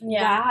 yeah.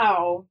 Yeah.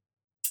 Wow.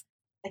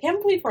 I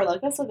can't believe Four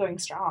Loko is still going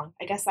strong.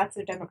 I guess that's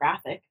their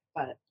demographic,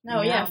 but...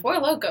 No, yeah, Four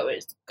Loko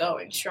is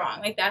going strong.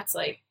 Like, that's,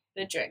 like,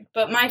 the drink.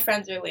 But my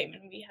friends are lame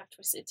and we have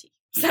Twisted Tea.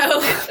 So...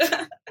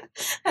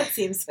 That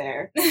seems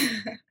fair.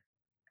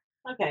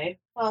 Okay.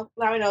 Well,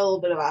 now I know a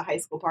little bit about high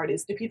school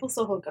parties. Do people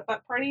still hook up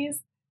at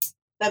parties?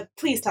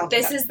 Please tell me.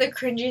 This is the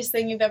cringiest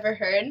thing you've ever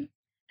heard,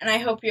 and I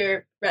hope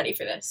you're ready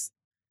for this.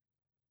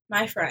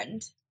 My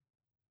friend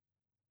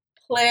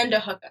planned a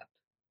hookup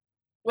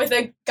with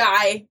a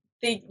guy,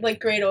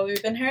 grade older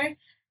than her,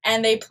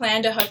 and they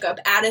planned a hookup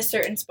at a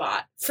certain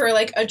spot for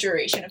like a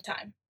duration of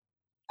time.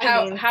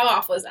 How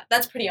awful is that?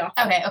 That's pretty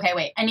awful. Okay,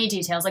 wait. I need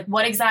details. Like,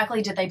 what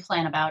exactly did they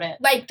plan about it?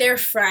 Like, their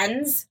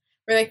friends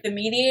were like the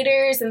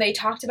mediators, and they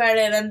talked about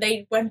it, and then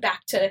they went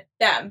back to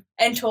them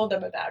and told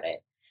them about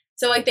it.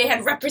 So, like, they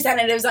had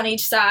representatives on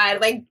each side,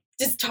 like,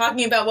 just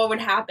talking about what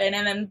would happen,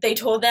 and then they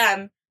told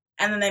them,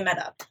 and then they met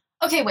up.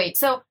 Okay, wait.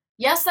 So,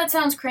 yes, that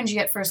sounds cringy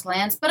at first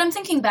glance, but I'm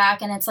thinking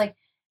back, and it's like,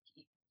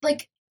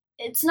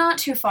 it's not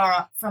too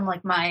far from,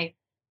 like, my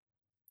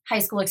high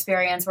school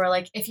experience where,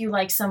 like, if you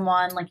like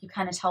someone, like, you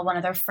kind of tell one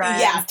of their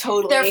friends. Yeah,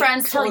 totally. Their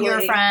friends tell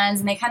your friends,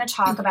 and they kind of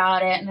talk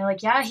about it, and they're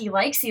like, yeah, he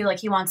likes you, like,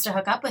 he wants to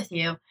hook up with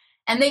you.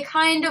 And they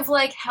kind of,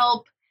 like,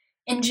 help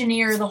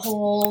engineer the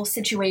whole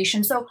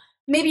situation. So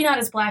maybe not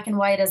as black and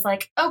white as,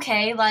 like,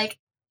 okay, like,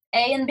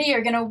 A and B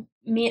are going to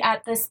meet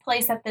at this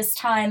place at this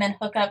time and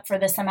hook up for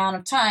this amount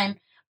of time.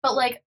 But,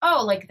 like,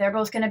 oh, like, they're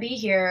both going to be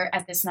here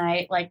at this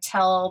night. Like,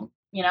 tell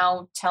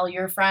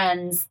your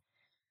friends.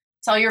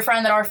 Tell your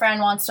friend that our friend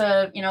wants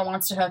to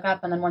hook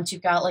up, and then once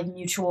you've got like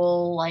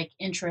mutual like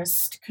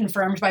interest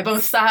confirmed by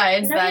both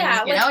sides, no, then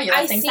yeah, you like, let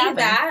I things see happen.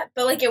 that,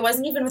 but like it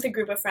wasn't even with a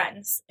group of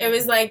friends. It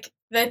was like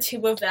the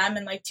two of them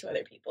and like two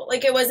other people.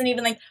 Like it wasn't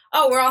even like,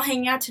 oh, we're all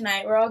hanging out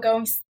tonight. We're all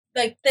going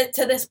like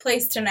to this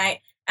place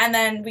tonight, and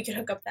then we could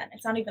hook up then.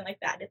 It's not even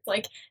like that. It's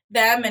like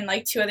them and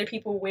like two other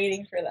people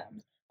waiting for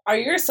them. Are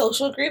your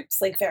social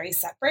groups like very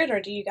separate, or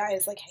do you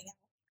guys like hang out?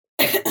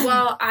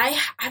 Well,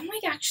 I'm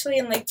like actually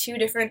in like two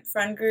different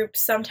friend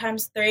groups,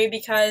 sometimes three,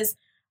 because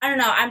I don't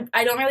know,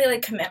 I don't really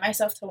like commit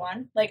myself to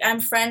one. Like I'm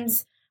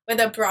friends with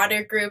a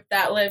broader group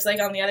that lives like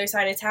on the other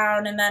side of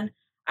town, and then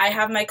I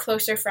have my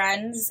closer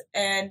friends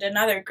and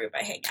another group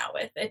I hang out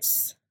with.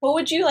 It's What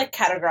would you like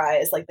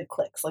categorize like the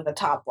cliques, like the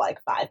top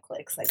like 5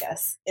 cliques, I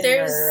guess, in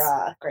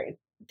your grade?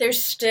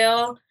 There's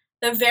still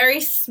the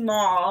very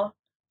small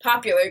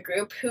popular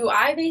group who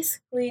I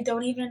basically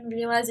don't even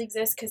realize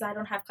exist because I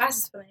don't have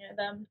classes for any of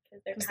them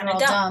because they're kind of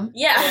dumb.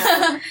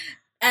 Yeah.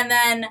 And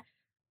then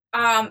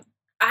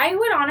I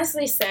would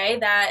honestly say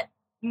that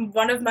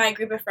one of my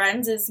group of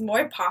friends is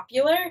more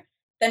popular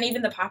than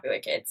even the popular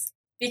kids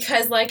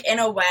because like in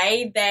a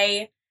way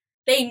they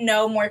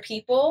know more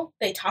people,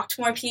 they talk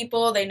to more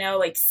people, they know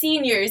like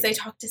seniors, they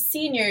talk to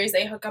seniors,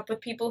 they hook up with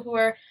people who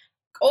are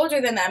older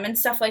than them and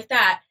stuff like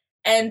that.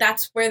 And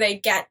that's where they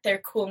get their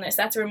coolness.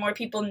 That's where more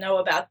people know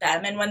about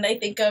them. And when they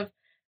think of,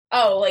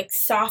 oh, like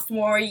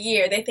sophomore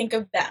year, they think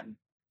of them.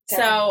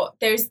 Okay. So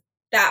there's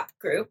that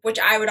group, which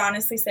I would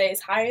honestly say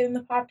is higher than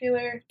the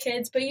popular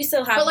kids. But you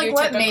still have but like your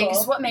what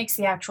typical... what makes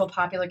the actual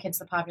popular kids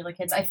the popular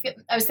kids? I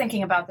was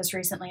thinking about this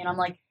recently, and I'm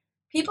like,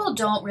 people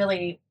don't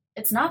really.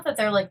 It's not that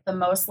they're like the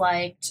most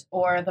liked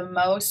or the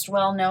most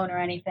well known or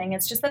anything.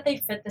 It's just that they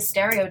fit the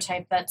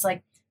stereotype that's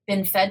like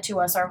been fed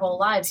to us our whole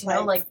lives, you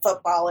know, like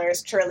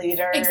footballers,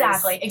 cheerleaders.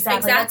 Exactly.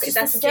 That's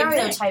just a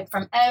stereotype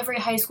from every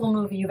high school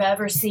movie you've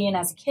ever seen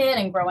as a kid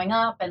and growing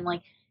up, and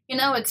like, you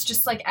know, it's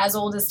just like as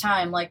old as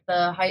time. Like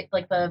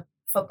the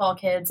football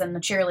kids and the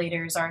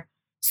cheerleaders are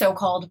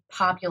so-called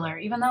popular,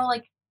 even though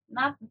like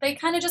they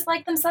kind of just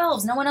like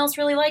themselves. No one else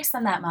really likes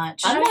them that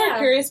much. I'm more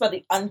curious about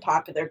the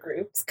unpopular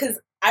groups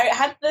because I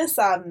had this,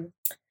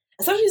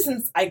 especially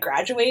since I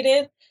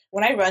graduated,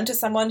 when I run to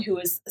someone who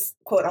is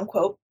quote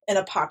unquote in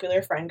a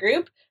popular friend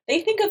group,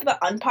 they think of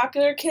the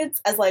unpopular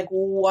kids as like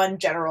one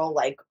general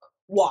like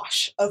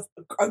wash of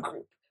a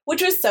group,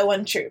 which was so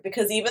untrue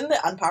because even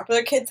the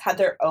unpopular kids had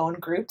their own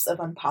groups of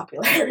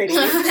unpopularity.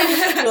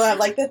 You'll have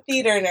like the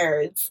theater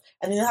nerds,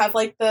 and then you'll have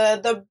like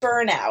the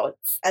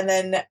burnouts, and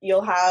then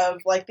you'll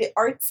have like the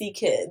artsy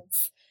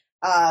kids.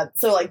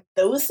 So like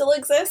those still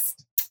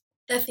exist.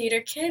 The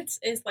theater kids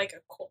is like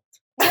a cult.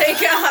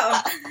 Like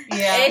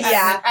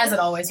as it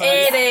always was.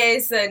 It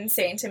is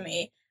insane to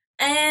me.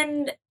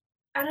 And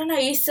I don't know,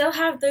 you still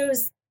have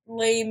those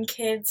lame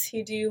kids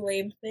who do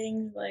lame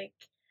things, like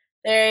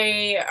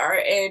they are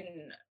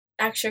in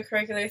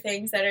extracurricular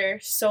things that are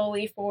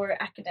solely for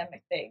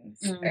academic things.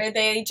 Or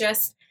they're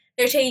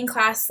taking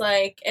class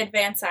like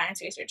advanced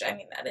science research. I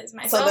mean, that is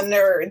myself. So the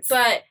nerds.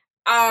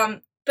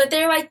 But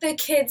they're like the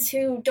kids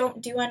who don't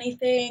do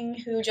anything,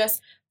 who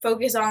just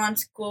focus on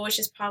school, which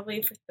is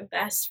probably for the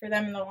best for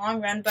them in the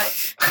long run, but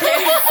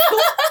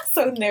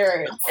so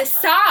nerds.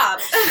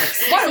 Stop.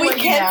 What, we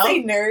can't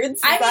say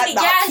nerds? I mean,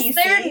 yes,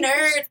 they're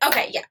nerds.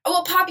 Okay, yeah.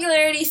 Well,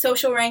 popularity,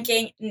 social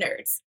ranking,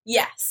 nerds.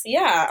 Yes.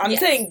 Yeah, I'm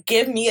saying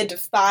give me a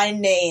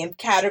defined name,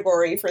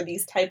 category for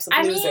these types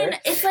of losers. I mean,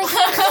 it's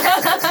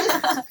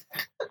like...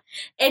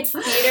 it's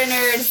theater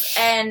nerds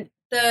and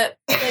the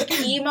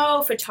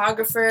emo,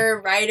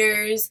 photographer,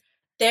 writers,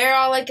 they're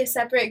all like a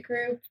separate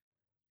group.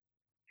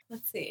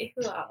 Let's see,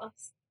 who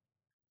else?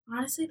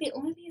 Honestly, the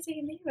only things I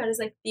can think about is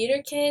like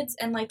theater kids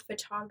and like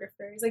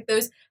photographers, like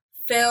those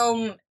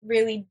film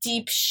really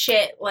deep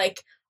shit,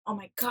 like oh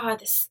my God,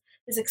 this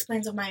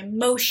explains all my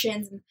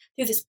emotions, and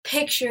through this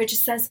picture, it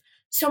just says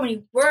so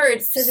many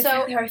words, says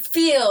exactly how I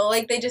feel.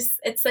 Like,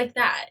 it's like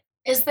that.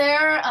 Is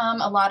there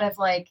a lot of,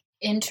 like,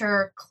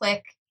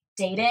 inter-clique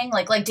dating?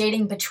 Like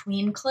dating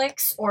between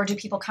cliques? Or do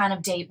people kind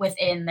of date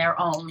within their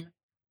own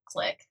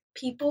clique?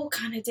 People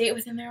kind of date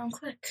within their own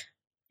clique.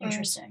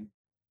 Interesting.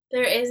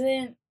 There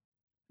isn't...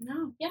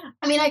 No, yeah.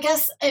 I mean, I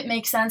guess it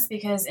makes sense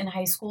because in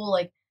high school,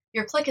 like,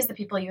 your clique is the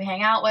people you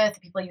hang out with. The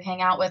people you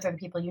hang out with are the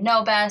people you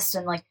know best.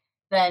 And, like,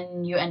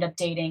 then you end up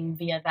dating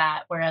via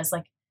that. Whereas,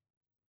 like,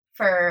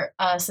 for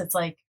us, it's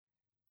like,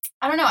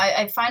 I don't know.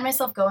 I find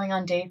myself going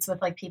on dates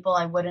with, like, people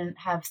I wouldn't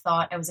have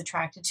thought I was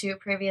attracted to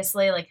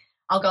previously. Like,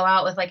 I'll go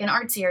out with, like, an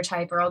artsier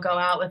type, or I'll go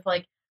out with,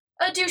 like,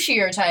 a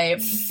douchier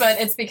type. But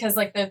it's because,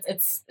 like,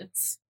 it's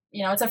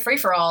you know, it's a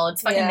free-for-all.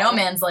 It's fucking no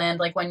man's land,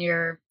 like, when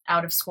you're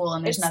out of school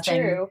and there's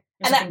nothing, true.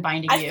 There's nothing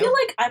binding you. I feel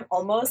like I'm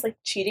almost, like,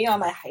 cheating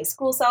on my high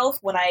school self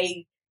when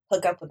I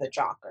hook up with a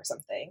jock or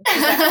something.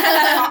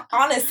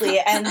 Honestly.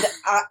 And,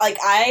 like,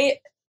 I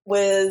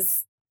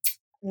was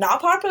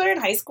not popular in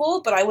high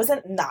school, but I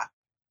wasn't not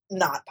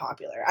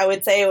popular. I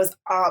would say it was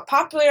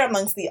popular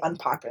amongst the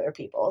unpopular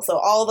people. So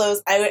all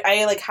those,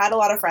 I like had a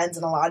lot of friends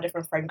in a lot of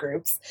different friend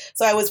groups.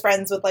 So I was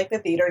friends with like the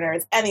theater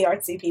nerds and the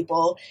artsy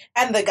people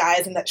and the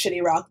guys in that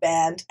shitty rock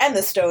band and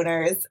the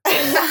stoners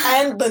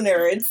and the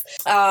nerds.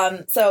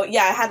 So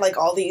yeah, I had like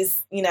all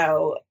these, you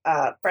know,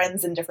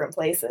 friends in different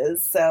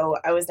places. So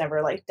I was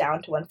never like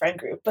down to one friend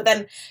group. But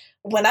then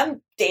when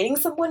I'm dating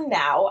someone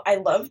now, I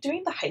love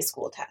doing the high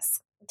school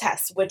test,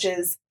 which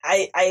is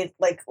I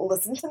like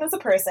listen to them as a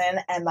person,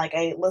 and like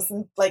I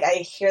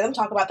hear them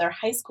talk about their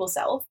high school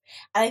self,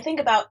 and I think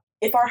about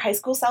if our high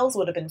school selves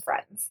would have been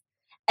friends.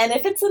 And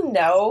if it's a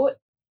no,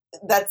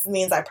 that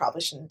means I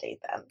probably shouldn't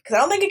date them, because I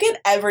don't think I could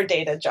ever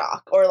date a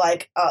jock or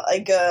like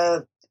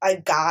a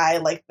guy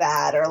like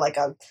that, or like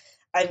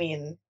I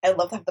mean, I'd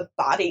love to have the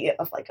body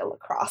of like a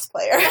lacrosse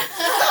player.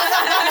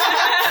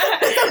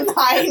 The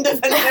mind of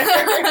a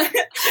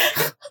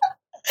nerd.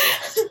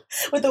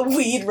 With the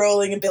weed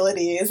rolling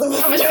abilities of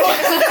like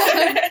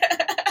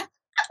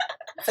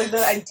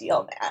the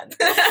ideal man.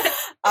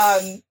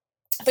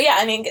 But yeah,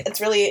 I mean, it's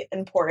really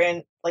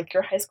important, like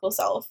your high school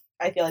self.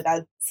 I feel like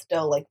that's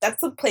still like,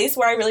 that's the place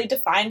where I really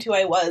defined who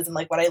I was and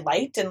like what I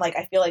liked, and like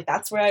I feel like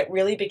that's where it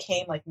really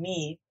became like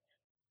me.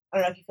 I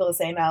don't know if you feel the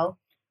same, Elle.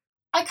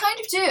 I kind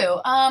of do.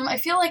 I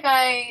feel like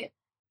I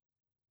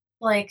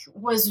like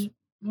was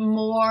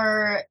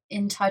more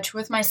in touch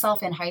with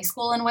myself in high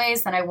school in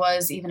ways than I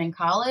was even in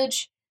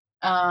college.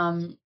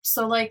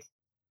 So like,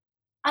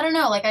 I don't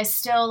know, like I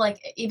still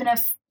like, even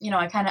if, you know,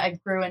 I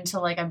grew into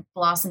like, I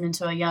blossomed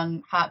into a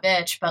young hot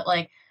bitch, but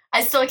like,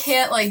 I still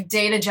can't like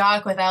date a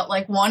jock without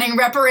like wanting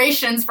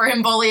reparations for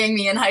him bullying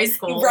me in high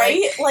school.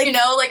 Right? Like, you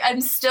know, like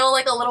I'm still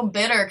like a little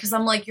bitter because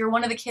I'm like, you're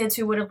one of the kids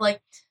who would have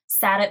like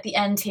sat at the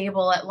end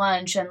table at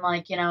lunch and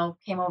like, you know,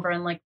 came over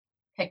and like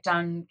picked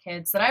on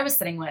kids that I was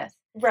sitting with.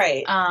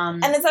 Right.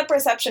 And it's that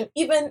perception,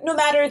 even no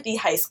matter the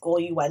high school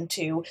you went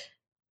to,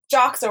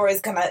 jocks are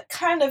always gonna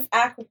kind of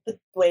act the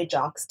way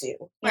jocks do.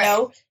 You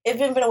know?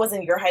 Even if it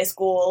wasn't your high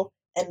school,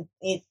 and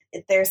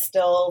there's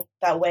still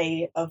that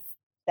way of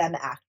them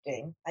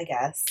acting, I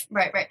guess.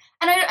 Right.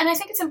 And I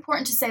think it's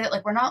important to say that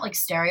like we're not like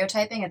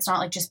stereotyping. It's not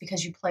like just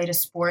because you played a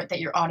sport that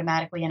you're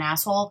automatically an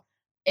asshole.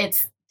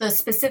 It's the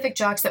specific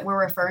jocks that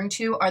we're referring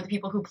to are the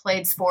people who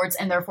played sports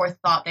and therefore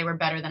thought they were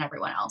better than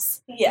everyone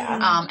else.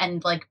 Yeah.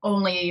 And like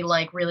only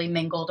like really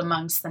mingled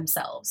amongst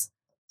themselves.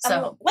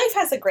 So life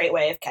has a great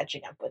way of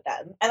catching up with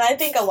them. And I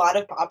think a lot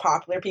of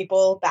popular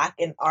people back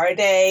in our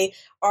day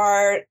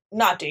are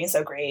not doing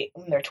so great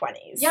in their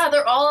 20s. Yeah,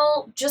 they're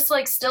all just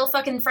like still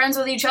fucking friends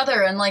with each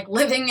other and like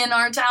living in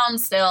our town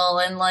still.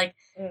 And like,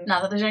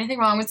 not that there's anything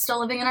wrong with still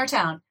living in our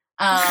town.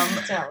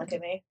 Don't look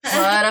at me.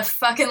 But a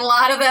fucking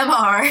lot of them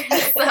are.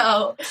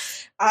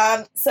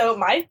 So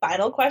my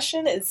final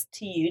question is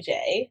to you,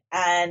 Jay.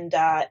 And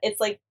it's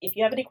like, if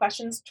you have any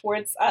questions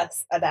towards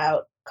us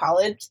about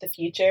college, the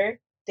future,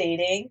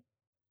 dating,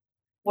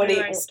 what do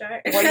you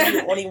start?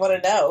 What do you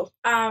want to know?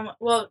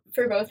 Well,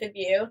 for both of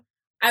you,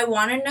 I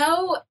want to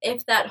know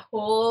if that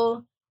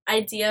whole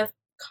idea of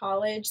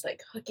college,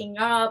 like hooking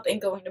up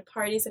and going to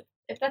parties,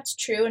 if that's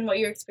true and what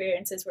your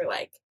experiences were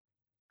like.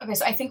 Okay,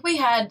 so I think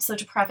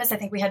to preface, I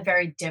think we had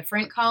very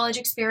different college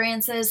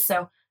experiences.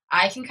 So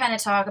I can kind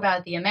of talk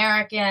about the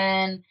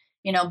American,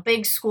 you know,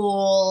 big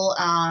school,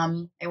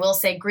 I will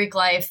say Greek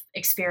life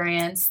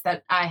experience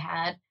that I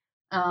had.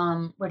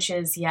 Which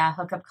is,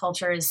 hookup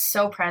culture is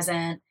so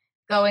present,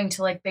 going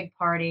to like big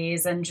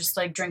parties and just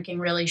like drinking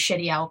really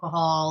shitty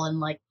alcohol and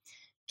like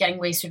getting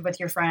wasted with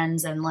your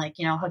friends and like,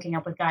 you know, hooking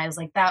up with guys.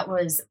 Like that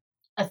was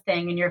a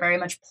thing. And you're very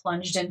much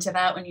plunged into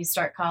that when you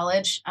start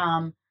college.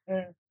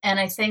 And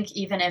I think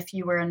even if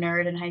you were a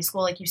nerd in high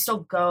school, like you still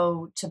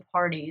go to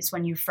parties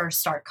when you first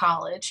start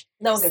college.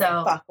 No one gives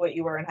a fuck what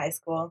you were in high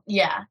school.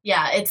 Yeah.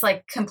 It's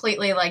like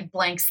completely like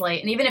blank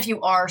slate. And even if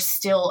you are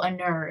still a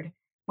nerd,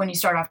 when you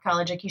start off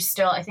college, like you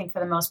still, I think for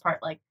the most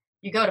part, like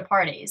you go to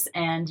parties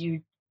and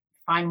you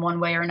find one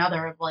way or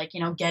another of like,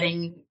 you know,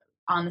 getting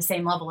on the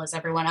same level as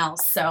everyone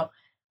else. So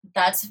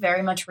that's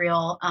very much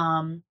real.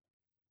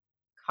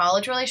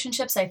 College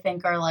relationships, I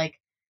think, are like,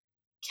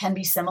 can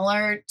be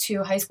similar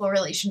to high school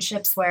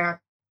relationships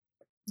where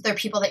they're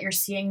people that you're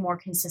seeing more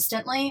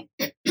consistently.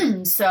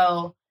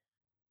 So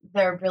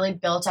they're really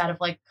built out of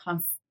like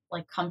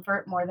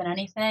comfort more than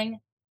anything.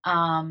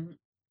 And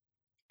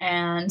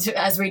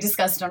as we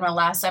discussed on our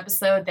last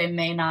episode, they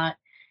may not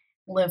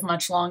live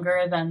much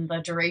longer than the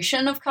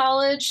duration of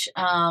college.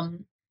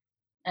 And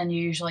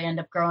you usually end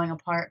up growing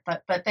apart,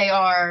 but they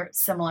are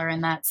similar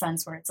in that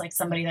sense where it's like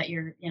somebody that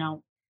you're,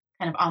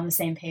 kind of on the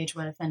same page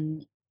with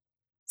and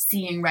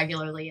seeing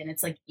regularly, and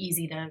it's like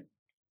easy to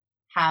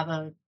have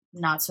a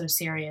not so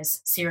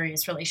serious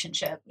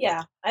relationship.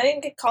 Yeah, I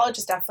think college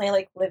is definitely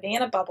like living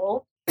in a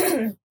bubble.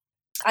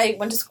 I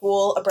went to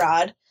school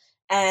abroad,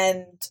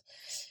 and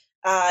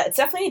it's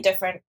definitely a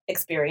different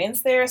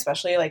experience there,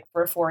 especially like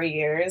for 4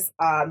 years.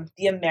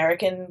 The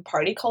American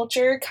party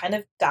culture kind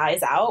of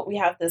dies out. We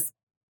have this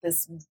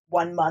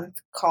 1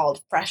 month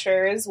called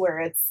Freshers, where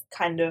it's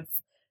kind of,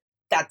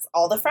 that's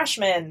all the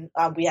freshmen.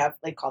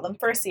 They call them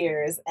first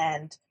years,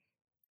 and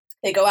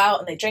they go out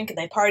and they drink and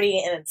they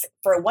party, and it's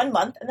for 1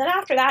 month, and then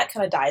after that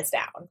kind of dies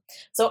down.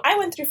 So I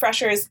went through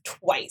Freshers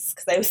twice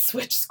because I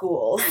switched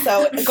schools.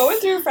 So going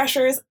through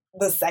Freshers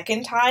the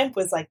second time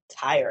was like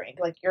tiring.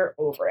 Like, you're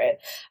over it.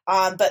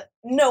 But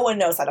no one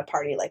knows how to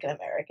party like an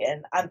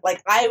American.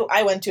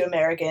 I went to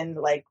American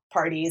like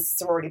parties,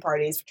 sorority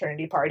parties,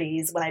 fraternity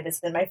parties when I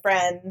visited my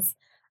friends.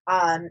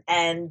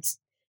 And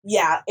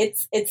yeah,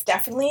 it's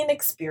definitely an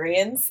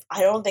experience.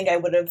 I don't think I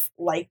would have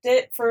liked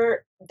it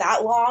for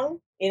that long.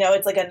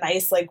 It's like a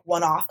nice like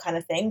one-off kind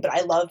of thing, but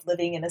I love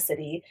living in a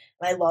city,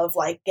 and I love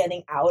like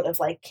getting out of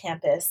like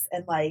campus,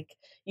 and like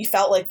you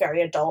felt like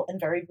very adult and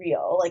very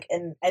real. Like,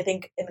 and I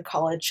think in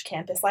college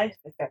campus life,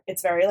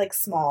 it's very like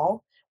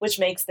small, which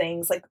makes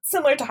things like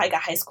similar to like a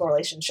high school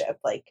relationship.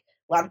 Like,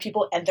 a lot of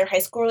people end their high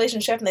school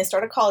relationship and they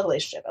start a college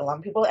relationship. A lot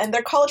of people end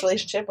their college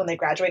relationship when they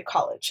graduate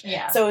college.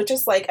 Yeah. So it's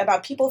just like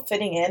about people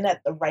fitting in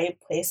at the right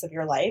place of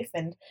your life.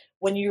 And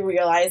when you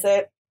realize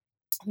it,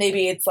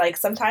 maybe it's like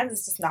sometimes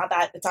it's just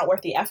it's not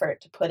worth the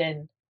effort to put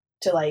in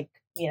to like,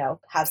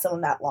 have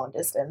someone that long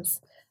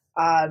distance.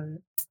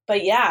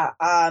 But yeah,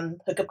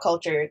 hookup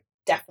culture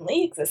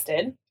definitely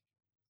existed.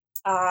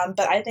 But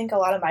I think a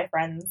lot of my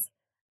friends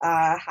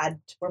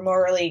were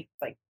more really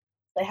like,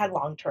 they had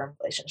long-term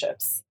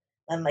relationships,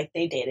 and like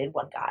they dated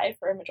one guy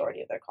for a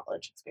majority of their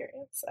college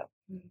experience. So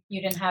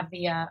you didn't have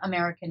the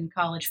American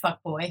college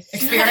fuckboy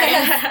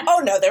experience.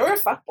 Oh no, there were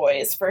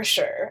fuckboys for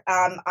sure.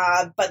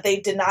 But they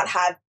did not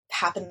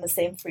happen in the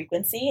same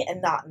frequency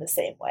and not in the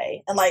same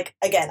way. And like,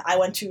 again, I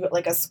went to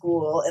like a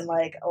school in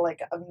like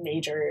a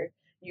major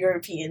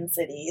European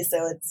city,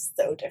 so it's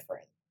so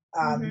different.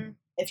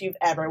 If you've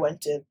ever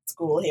went to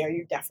school here,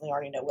 you definitely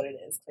already know what it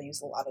is. I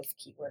use a lot of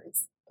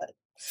keywords, but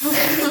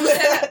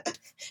if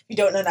you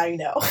don't know now, you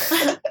know.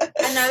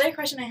 Another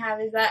question I have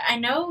is that I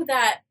know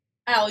that,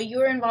 Elle, you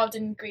were involved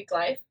in Greek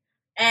life,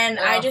 and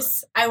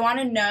I want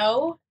to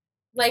know,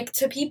 like,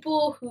 to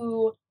people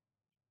who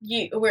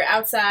you were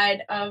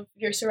outside of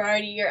your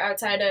sorority or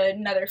outside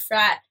another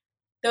frat,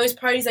 those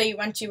parties that you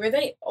went to, were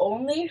they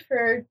only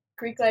for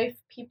Greek life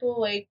people,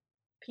 like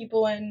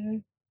people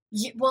in...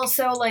 Well,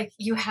 so like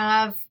you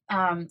have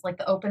like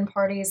the open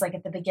parties like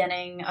at the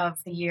beginning of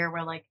the year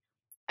where like,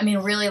 I mean,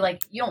 really,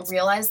 like, you don't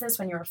realize this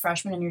when you're a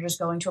freshman and you're just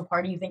going to a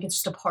party. You think it's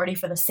just a party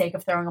for the sake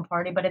of throwing a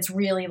party, but it's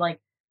really like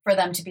for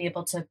them to be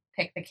able to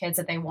pick the kids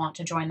that they want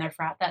to join their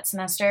frat that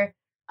semester.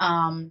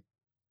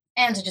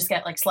 And to just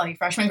get like slutty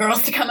freshman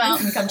girls to come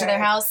out and come to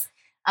their house.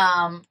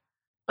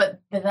 But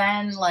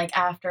then like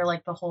after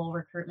like the whole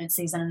recruitment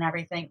season and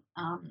everything,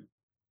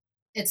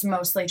 it's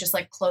mostly just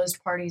like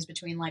closed parties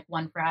between like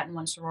one frat and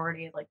one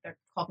sorority. Like, they're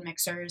called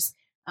mixers.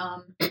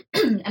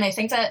 And I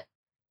think that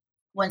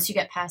once you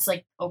get past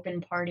like open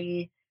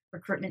party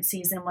recruitment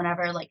season,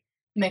 whenever, like,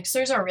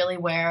 mixers are really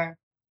where,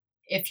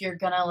 if you're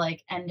gonna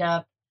like end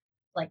up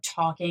like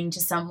talking to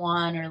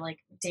someone or like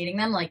dating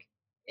them, like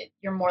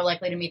you're more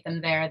likely to meet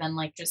them there than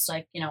like just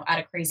like, at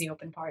a crazy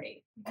open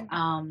party.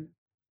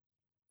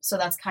 So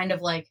that's kind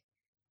of like,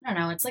 I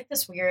don't know, it's like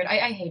this weird,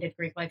 I hated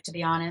Greek life, to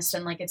be honest.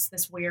 And like, it's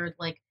this weird,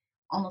 like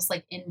almost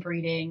like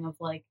inbreeding of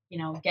like,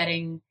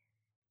 getting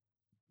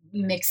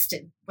mixed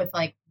with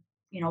like,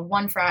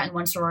 one frat and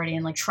one sorority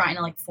and like trying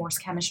to like force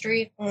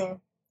chemistry. And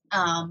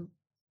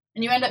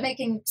you end up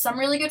making some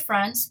really good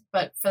friends,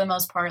 but for the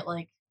most part,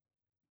 like,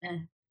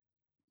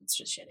 it's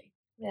just shitty.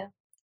 Yeah.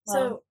 Wow.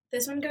 So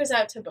this one goes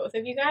out to both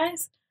of you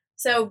guys.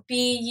 So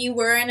B, you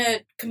were in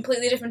a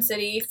completely different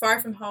city, far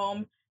from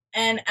home,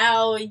 and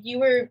L, you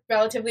were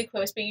relatively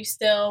close, but you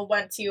still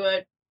went to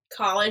a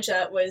college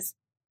that was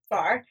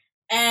far,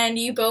 and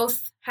you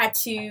both had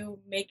to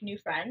make new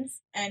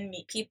friends and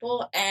meet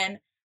people. And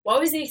what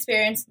was the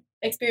experience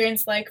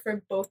like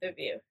for both of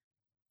you?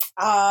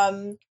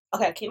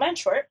 Okay, I'll keep mine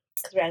short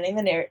because we're ending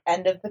the near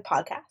end of the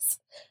podcast.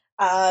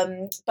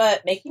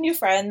 But making new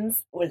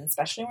friends,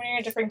 especially when you're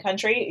in a different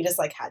country, you just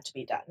like had to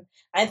be done.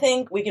 I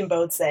think we can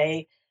both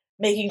say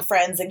making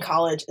friends in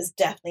college is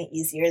definitely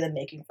easier than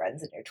making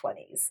friends in your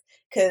 20s.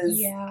 Because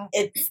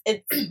it's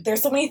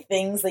there's so many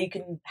things that you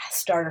can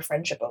start a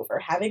friendship over.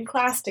 Having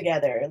class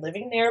together,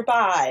 living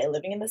nearby,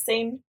 living in the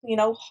same,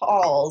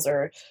 halls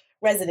or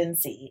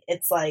residency.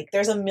 It's like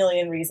there's a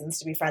million reasons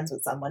to be friends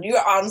with someone. You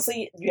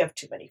have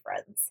too many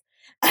friends.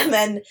 And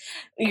then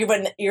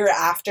when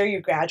after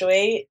you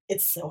graduate,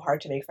 it's so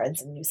hard to make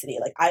friends in a new city.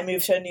 Like I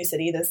moved to a new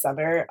city this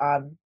summer,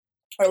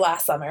 or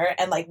last summer,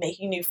 and like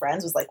making new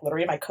friends was like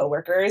literally my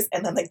coworkers,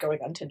 and then like going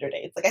on Tinder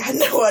dates. Like I had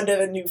no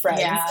other new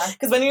friends.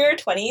 Because when you're in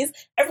your 20s,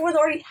 everyone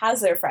already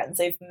has their friends.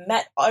 They've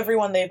met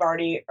everyone they've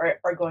already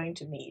are going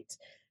to meet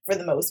for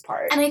the most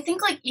part. And I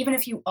think like even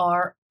if you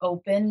are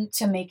open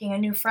to making a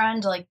new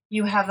friend, like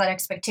you have that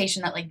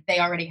expectation that like they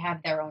already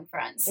have their own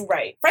friends.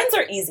 Right. Friends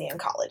are easy in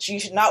college. You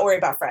should not worry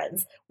about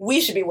friends. We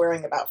should be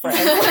worrying about friends.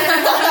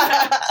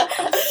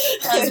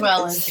 As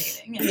well as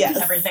dating and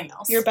everything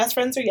else. Your best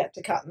friends are yet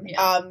to come.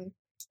 Yeah.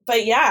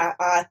 But yeah,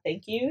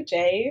 thank you,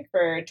 Jay,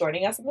 for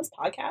joining us on this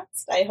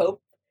podcast. I hope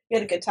you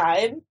had a good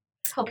time.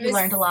 Hope you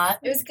learned a lot.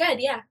 It was good,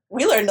 yeah.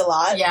 We learned a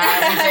lot.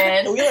 Yeah, we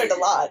did. We learned a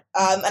lot.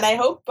 And I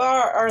hope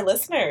our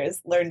listeners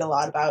learned a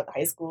lot about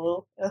high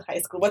school,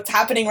 what's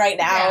happening right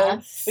now. Yeah.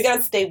 We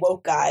gotta stay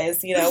woke,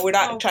 guys. We're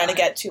not trying to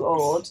get too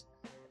old.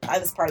 I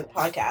was part of the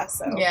podcast,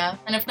 so. Yeah,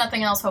 and if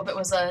nothing else, hope it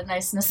was a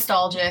nice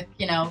nostalgic,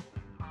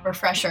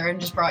 refresher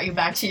and just brought you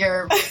back to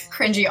your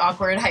cringy,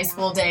 awkward high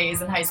school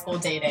days and high school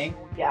dating.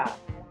 Yeah.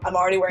 I'm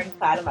already wearing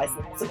plaid in my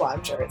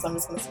Sublime shirt, so I'm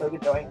just going to smoke a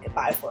joint and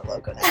goodbye for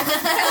Loco now.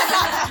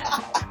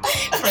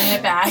 Bring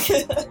it back.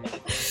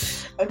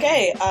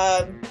 Okay,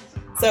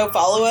 so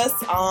follow us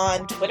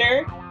on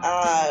Twitter.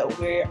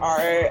 We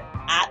are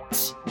at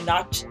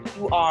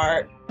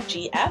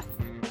NotYouAreGF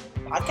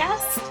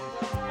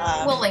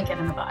podcast. We'll link it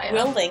in the bio.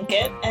 We'll link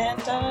it, and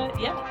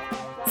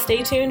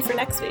stay tuned for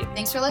next week.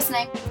 Thanks for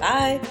listening.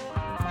 Bye.